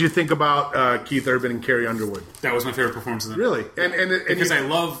 What did you think about Keith Urban and Carrie Underwood? That was my favorite performance of the night. Really, and because I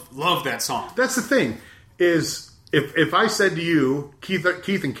love that song. That's the thing is. If I said to you, Keith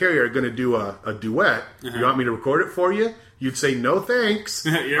and Carrie are going to do a duet, you want me to record it for you? You'd say, no thanks.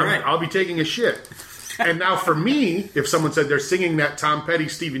 You're right. I'll be taking a shit. And now for me, if someone said they're singing that Tom Petty,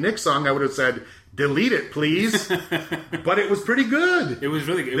 Stevie Nicks song, I would have said, delete it, please. But it was pretty good. It was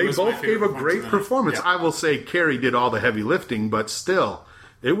really good. They both gave a great performance. Yeah. I will say Carrie did all the heavy lifting, but still,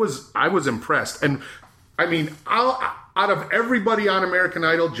 I was impressed. And, I mean, out of everybody on American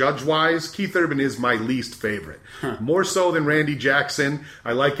Idol, judge-wise, Keith Urban is my least favorite. More so than Randy Jackson.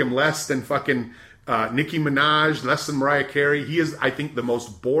 I like him less than fucking Nicki Minaj, less than Mariah Carey. He is, I think, the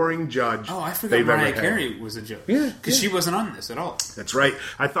most boring judge. Oh, I forgot Mariah Carey was a judge. Yeah. Because she wasn't on this at all. That's right.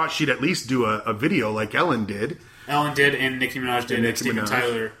 I thought she'd at least do a video like Ellen did. Ellen did, and Nicki Minaj did, and Steven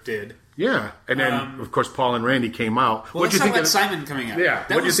Tyler did. Yeah, and then, of course, Paul and Randy came out. Well, let's talk about Simon coming out. Yeah,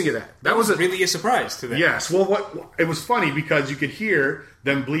 what did you think of that? That was really a surprise to them. Yes, well, it was funny because you could hear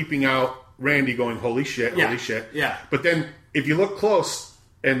them bleeping out Randy going, holy shit, holy shit. Yeah. But then, if you look close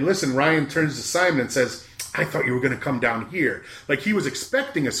and listen, Ryan turns to Simon and says, I thought you were going to come down here. Like, he was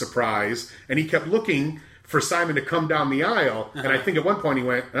expecting a surprise, and he kept looking for Simon to come down the aisle, and I think at one point he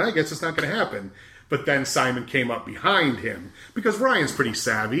went, I guess it's not going to happen. But then Simon came up behind him. Because Ryan's pretty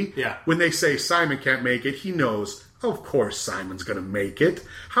savvy. Yeah. When they say Simon can't make it, he knows, of course Simon's going to make it.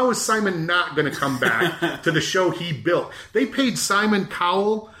 How is Simon not going to come back to the show he built? They paid Simon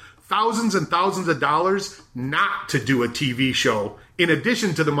Cowell thousands and thousands of dollars not to do a TV show, in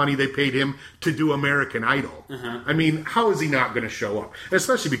addition to the money they paid him to do American Idol. I mean, how is he not going to show up?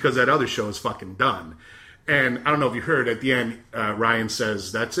 Especially because that other show is fucking done. And I don't know if you heard, at the end, Ryan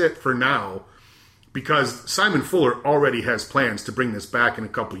says, that's it for now. Because Simon Fuller already has plans to bring this back in a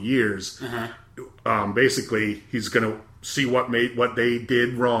couple years. Basically, he's going to see what they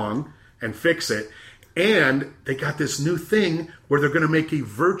did wrong and fix it. And they got this new thing where they're going to make a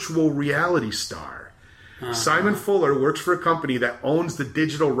virtual reality star. Simon Fuller works for a company that owns the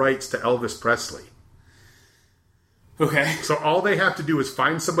digital rights to Elvis Presley. Okay. So all they have to do is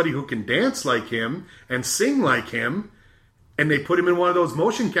find somebody who can dance like him and sing like him. And they put him in one of those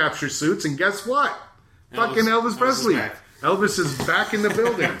motion capture suits, and guess what? Fucking Elvis Presley. Elvis is back in the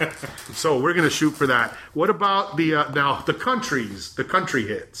building. So we're going to shoot for that. What about the country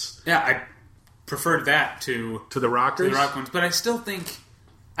hits? Yeah, I preferred that to the rockers, to the rock ones. But I still think,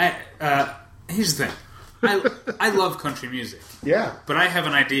 here's the thing. I love country music. Yeah. But I have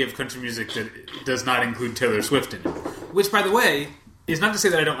an idea of country music that does not include Taylor Swift in it. Which, by the way, is not to say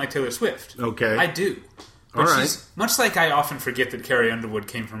that I don't like Taylor Swift. Okay. I do. But all right. she's, much like I often forget that Carrie Underwood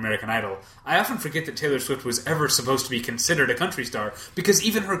came from American Idol, I often forget that Taylor Swift was ever supposed to be considered a country star, because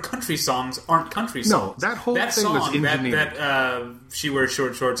even her country songs aren't country songs. No, that whole thing was engineered. That She Wears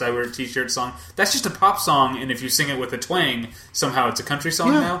Short Shorts, I Wear a T-Shirt song, that's just a pop song, and if you sing it with a twang, somehow it's a country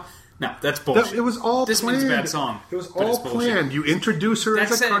song now? No, that's bullshit. It was all this planned. This one's a bad song. It was all planned. You introduce her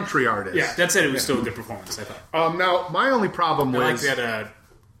as a country artist. Yeah, that said, it was still a good performance, I thought. Now, my only problem was... I like that...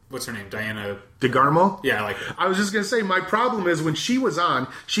 what's her name? Diana DeGarmo? Yeah, I like her. I was just going to say, my problem is when she was on,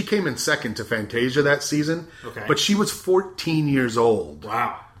 she came in second to Fantasia that season. Okay. But she was 14 years old.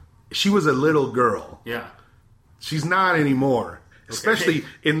 Wow. She was a little girl. Yeah. She's not anymore. Okay. Especially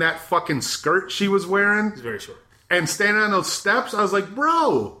in that fucking skirt she was wearing. It's very short. And standing on those steps, I was like,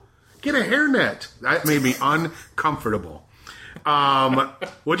 bro, get a hairnet. That made me uncomfortable.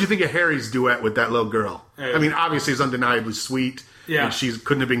 What do you think of Harry's duet with that little girl? I mean, obviously it's undeniably sweet. Yeah. And she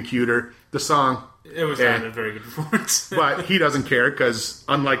couldn't have been cuter. The song... It was not a very good performance. But he doesn't care because,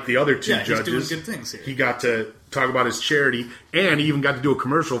 unlike the other two judges... he's doing good things here. He got to talk about his charity, and he even got to do a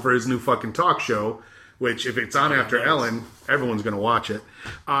commercial for his new fucking talk show, which, if it's on after Ellen, everyone's going to watch it.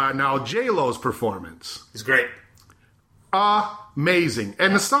 Now, J-Lo's performance... It's great. Amazing.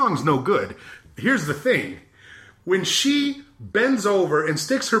 And the song's no good. Here's the thing. When she bends over and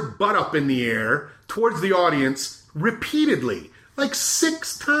sticks her butt up in the air towards the audience repeatedly... Like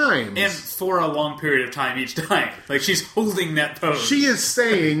 6 times. And for a long period of time each time. Like, she's holding that pose. She is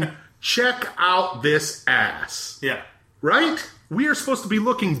saying, check out this ass. Yeah. Right? We are supposed to be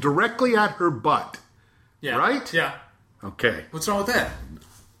looking directly at her butt. Yeah. Right? Yeah. Okay. What's wrong with that?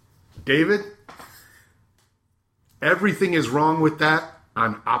 David? everything is wrong with that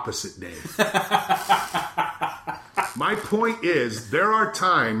on opposite day. My point is, there are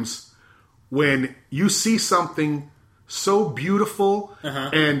times when you see something so beautiful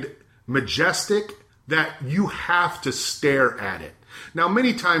and majestic that you have to stare at it. Now,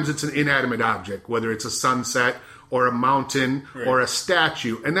 many times it's an inanimate object, whether it's a sunset or a mountain or a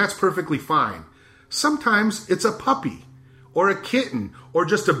statue, and that's perfectly fine. Sometimes it's a puppy or a kitten or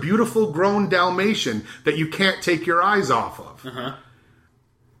just a beautiful grown Dalmatian that you can't take your eyes off of.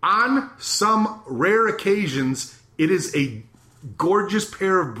 On some rare occasions, it is a gorgeous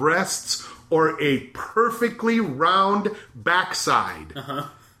pair of breasts or a perfectly round backside.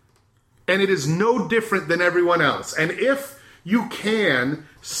 And it is no different than everyone else. And if you can,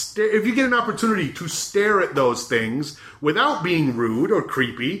 if you get an opportunity to stare at those things without being rude or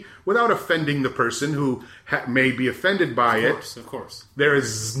creepy, without offending the person who may be offended by it, of course, there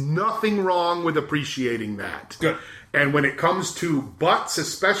is nothing wrong with appreciating that. Good. And when it comes to butts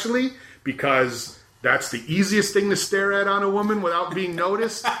especially, because that's the easiest thing to stare at on a woman without being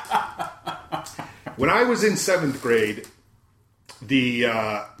noticed. When I was in 7th grade, the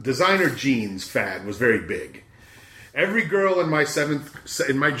designer jeans fad was very big. Every girl in my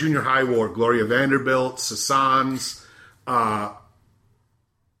junior high wore Gloria Vanderbilt, Sassans,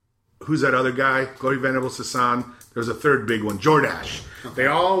 who's that other guy? Gloria Vanderbilt, Sassan. There's a third big one, Jordache. They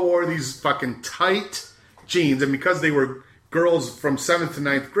all wore these fucking tight jeans, and because they were girls from 7th to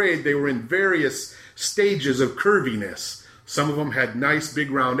 9th grade, they were in various stages of curviness. Some of them had nice big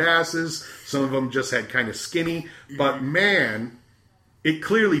round asses. Some of them just had kind of skinny. But man, it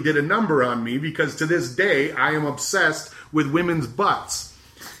clearly did a number on me, because to this day, I am obsessed with women's butts.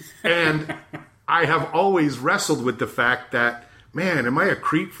 And I have always wrestled with the fact that, man, am I a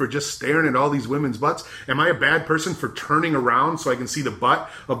creep for just staring at all these women's butts? Am I a bad person for turning around so I can see the butt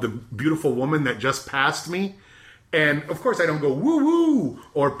of the beautiful woman that just passed me? And, of course, I don't go woo-woo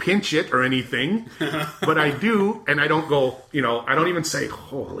or pinch it or anything. But I do, and I don't go, I don't even say,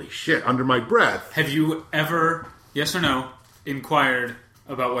 holy shit, under my breath. Have you ever, yes or no, inquired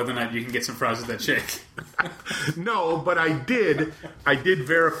about whether or not you can get some fries at that shake? No, but I did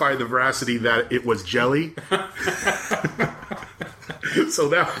verify the veracity that it was jelly. So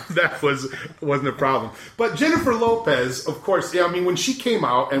that wasn't a problem. But Jennifer Lopez, of course, when she came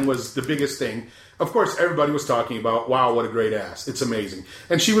out and was the biggest thing, of course, everybody was talking about, wow, what a great ass. It's amazing.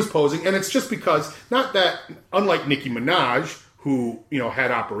 And she was posing, and it's just because, not that, unlike Nicki Minaj, who,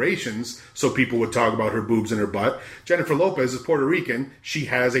 had operations, so people would talk about her boobs and her butt, Jennifer Lopez is Puerto Rican. She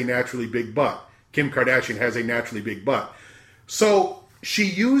has a naturally big butt. Kim Kardashian has a naturally big butt. So she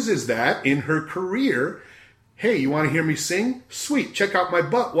uses that in her career. Hey, you want to hear me sing? Sweet. Check out my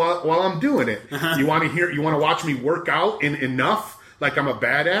butt while I'm doing it. You want to watch me work out in enough? Like I'm a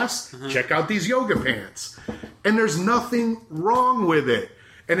badass? Check out these yoga pants. And there's nothing wrong with it.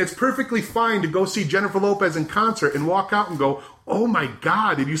 And it's perfectly fine to go see Jennifer Lopez in concert and walk out and go, oh my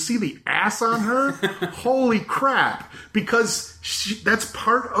God, did you see the ass on her? Holy crap. Because that's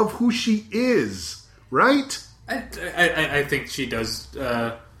part of who she is, right? I think she does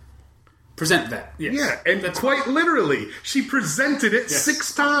present that. Yes. Yeah, and that's quite literally. She presented it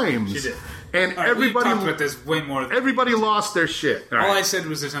 6 times. She did. And everybody talked about this way more. Everybody lost their shit. All I said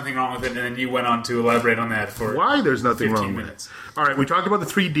was there's nothing wrong with it, and then you went on to elaborate on that for why there's nothing wrong minutes. With it. All right, we talked about the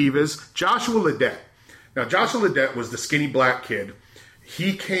 3 divas. Joshua Ledet. Now, Joshua Ledet was the skinny black kid.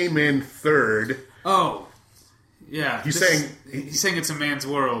 He came in 3rd. Oh, yeah. He's saying it's a man's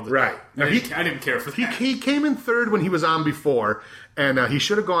world. Right. Now, I didn't care for that. He came in 3rd when he was on before, and he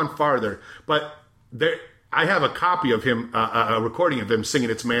should have gone farther. But I have a copy of him, a recording of him singing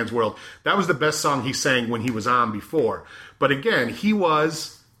It's a Man's World. That was the best song he sang when he was on before. But again, he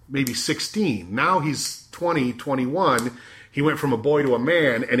was maybe 16. Now he's 20, 21. He went from a boy to a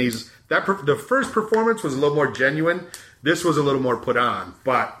man, and the first performance was a little more genuine. This was a little more put on.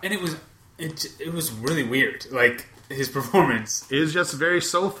 And it was really weird. Like, his performance is just a very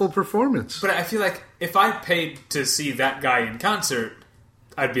soulful performance. But I feel like if I paid to see that guy in concert,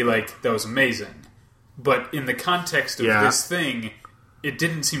 I'd be like, that was amazing. But in the context of this thing, it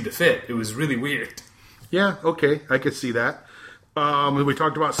didn't seem to fit. It was really weird. Yeah, okay. I could see that. We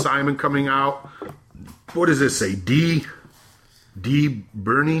talked about Simon coming out. What does this say? D.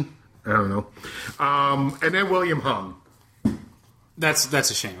 Bernie? I don't know. And then William Hung. That's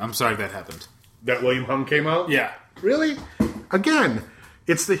a shame. I'm sorry that happened. That William Hung came out? Yeah. Really? Again,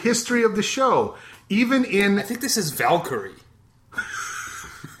 it's the history of the show. Even in... I think this is Valkyrie.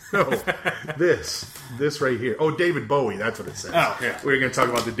 No, this right here. Oh, David Bowie. That's what it says. Oh, yeah. We're going to talk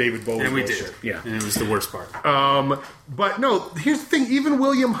about the David Bowie and we bullshit. did. Yeah. And it was the worst part. But no, here's the thing. Even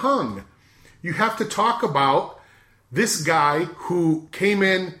William Hung, you have to talk about this guy who came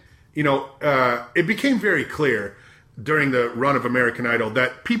in, it became very clear during the run of American Idol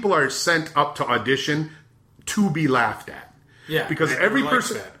that people are sent up to audition to be laughed at. Yeah, because every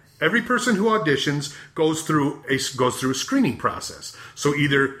person who auditions goes through a screening process. So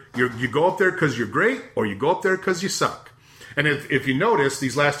either you go up there because you're great, or you go up there because you suck. And if you notice,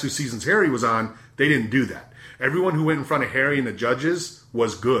 these last 2 seasons Harry was on, they didn't do that. Everyone who went in front of Harry and the judges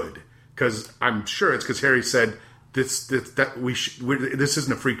was good, because I'm sure it's because Harry said this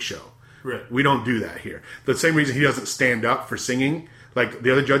isn't a freak show. Right. We don't do that here. The same reason he doesn't stand up for singing. Like,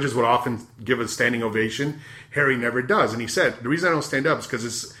 the other judges would often give a standing ovation. Harry never does. And he said, the reason I don't stand up is because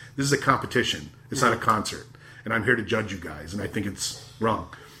this is a competition. It's not a concert. And I'm here to judge you guys. And I think it's wrong.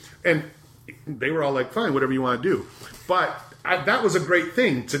 And they were all like, fine, whatever you want to do. But that was a great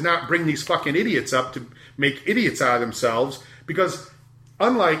thing, to not bring these fucking idiots up to make idiots out of themselves. Because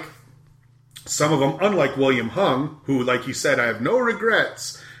unlike some of them, unlike William Hung, who, like you said, I have no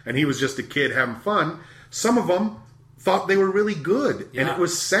regrets, and he was just a kid having fun, some of them thought they were really good. Yeah. And it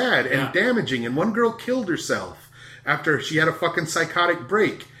was sad and damaging. And one girl killed herself after she had a fucking psychotic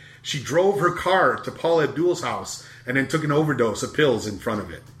break. She drove her car to Paula Abdul's house and then took an overdose of pills in front of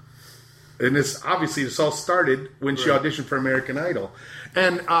it. And this all started when she auditioned for American Idol.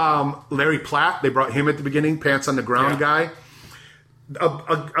 And Larry Platt, they brought him at the beginning, pants on the ground guy.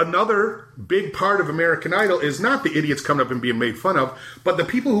 Another big part of American Idol is not the idiots coming up and being made fun of, but the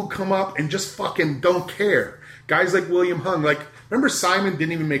people who come up and just fucking don't care. Guys like William Hung. Like, remember Simon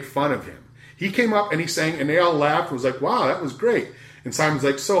didn't even make fun of him. He came up and he sang, and they all laughed and was like, wow, that was great. And Simon's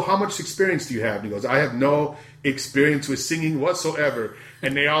like, so how much experience do you have? And he goes, I have no experience with singing whatsoever.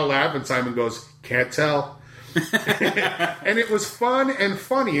 And they all laugh, and Simon goes, can't tell. And it was fun and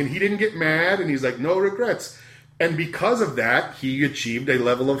funny, and he didn't get mad, and he's like, no regrets. And because of that, he achieved a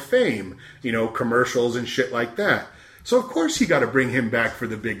level of fame, commercials and shit like that. So of course you got to bring him back for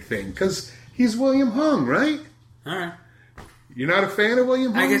the big thing, because he's William Hung, right? All right. You're not a fan of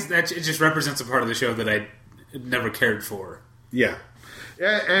William Hung? I guess it just represents a part of the show that I never cared for. Yeah.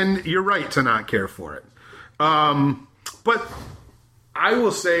 And you're right to not care for it. But I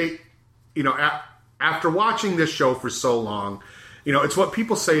will say, after watching this show for so long, it's what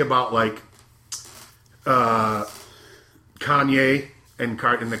people say about, like, Kanye and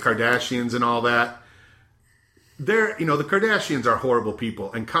the Kardashians and all that. The Kardashians are horrible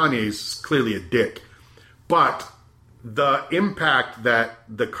people, and Kanye's clearly a dick. But the impact that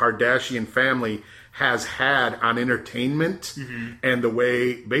the Kardashian family has had on entertainment, and the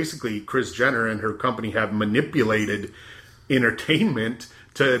way basically Kris Jenner and her company have manipulated entertainment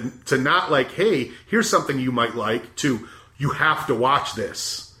to not like, hey, here's something you might like, to you have to watch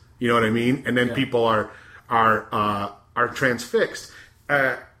this. You know what I mean? And then people are transfixed.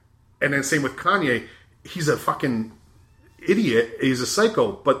 And then same with Kanye. He's a fucking idiot. He's a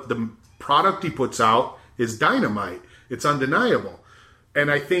psycho. But the product he puts out is dynamite. It's undeniable.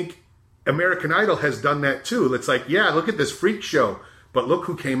 And I think American Idol has done that too. It's like, yeah, look at this freak show, but look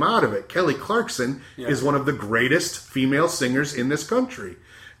who came out of it. Kelly Clarkson is one of the greatest female singers in this country.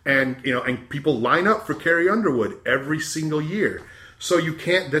 And, and people line up for Carrie Underwood every single year. So you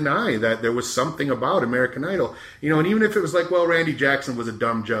can't deny that there was something about American Idol. And even if it was like, well, Randy Jackson was a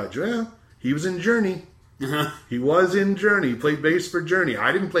dumb judge. Well, he was in Journey. Uh-huh. He was in Journey. He played bass for Journey.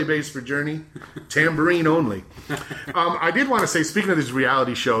 I didn't play bass for Journey. Tambourine only. I did want to say, speaking of these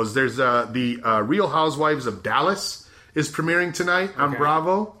reality shows, there's the Real Housewives of Dallas is premiering tonight on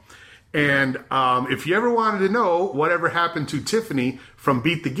Bravo. And if you ever wanted to know whatever happened to Tiffany from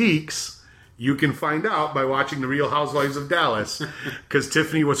Beat the Geeks, you can find out by watching the Real Housewives of Dallas. Because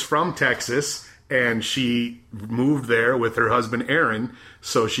Tiffany was from Texas, and she moved there with her husband Aaron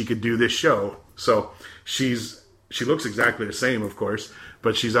so she could do this show. So she looks exactly the same, of course,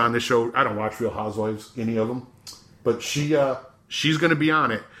 but she's on this show. I don't watch Real Housewives, any of them, but she's going to be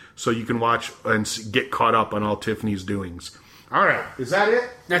on it, so you can watch and get caught up on all Tiffany's doings. All right, is that it?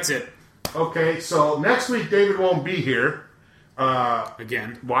 That's it. Okay, so next week David won't be here.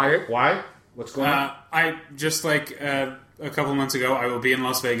 Again. Why? What's going on? I just like a couple months ago, I will be in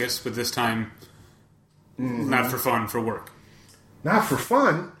Las Vegas, but this time not for fun, for work. Not for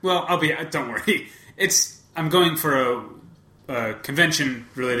fun? Well, I'll be. Don't worry. I'm going for a convention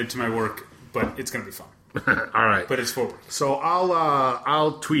related to my work, but it's going to be fun. All right, but it's for work. So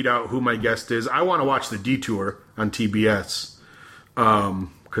I'll tweet out who my guest is. I want to watch The Detour on TBS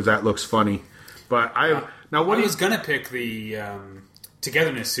because that looks funny. But I was going to pick the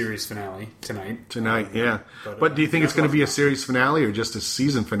Togetherness series finale tonight. Tonight, yeah. But do you think it's going to be a series finale or just a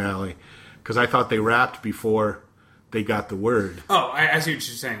season finale? Because I thought they wrapped before they got the word. Oh, I see what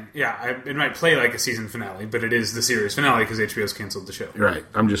you're saying. Yeah, it might play like a season finale, but it is the series finale because HBO's canceled the show. Right.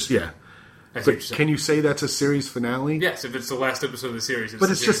 I'm just, yeah. But can you say that's a series finale? Yes, if it's the last episode of the series. But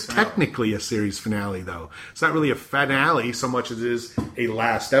it's just technically a series finale, though. It's not really a finale so much as it is a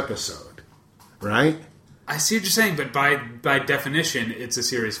last episode. Right? I see what you're saying, but by definition, it's a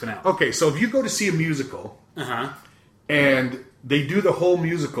series finale. Okay, so if you go to see a musical, Uh-huh. and they do the whole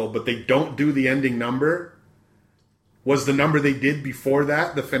musical, but they don't do the ending number, was the number they did before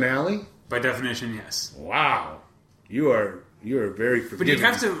that the finale? By definition, yes. Wow. You are very forgiving. But you'd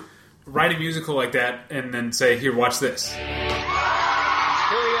have to write a musical like that and then say, here, watch this. Here he is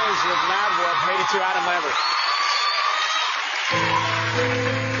with Mad World, 82 Adam Lambert.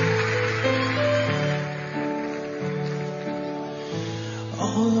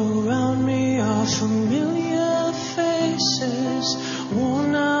 All around me are familiar faces,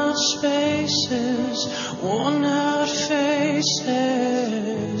 worn out spaces, worn out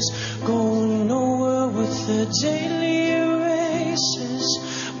faces, going nowhere with their daily races,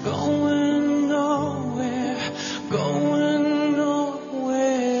 going nowhere, going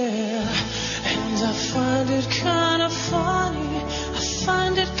nowhere. And I find it kind of funny, I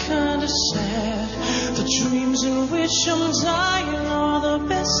find it kind of sad. The dreams in which I'm dying are the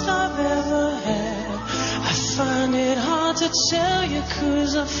best I've ever had. I find it hard to tell you,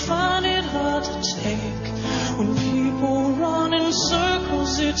 'cause I find it hard to take. When people run in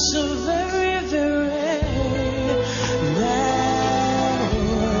circles, it's a very, very mad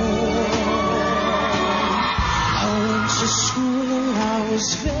world. I went to school and I was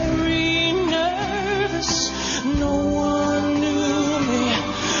very nervous. No one knew me,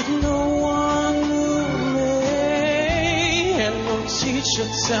 no one knew me. And no teacher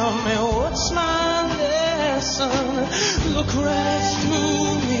tell me what's my lesson. Look right through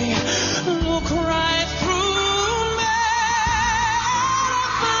me, look right through me. I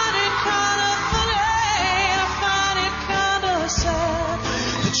find it kind of funny, I find it kind of sad.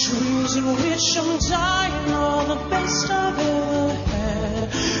 The dreams in which I'm dying are the best I've ever had.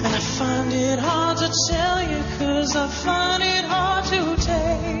 And I find it hard to tell you, 'cause I find it hard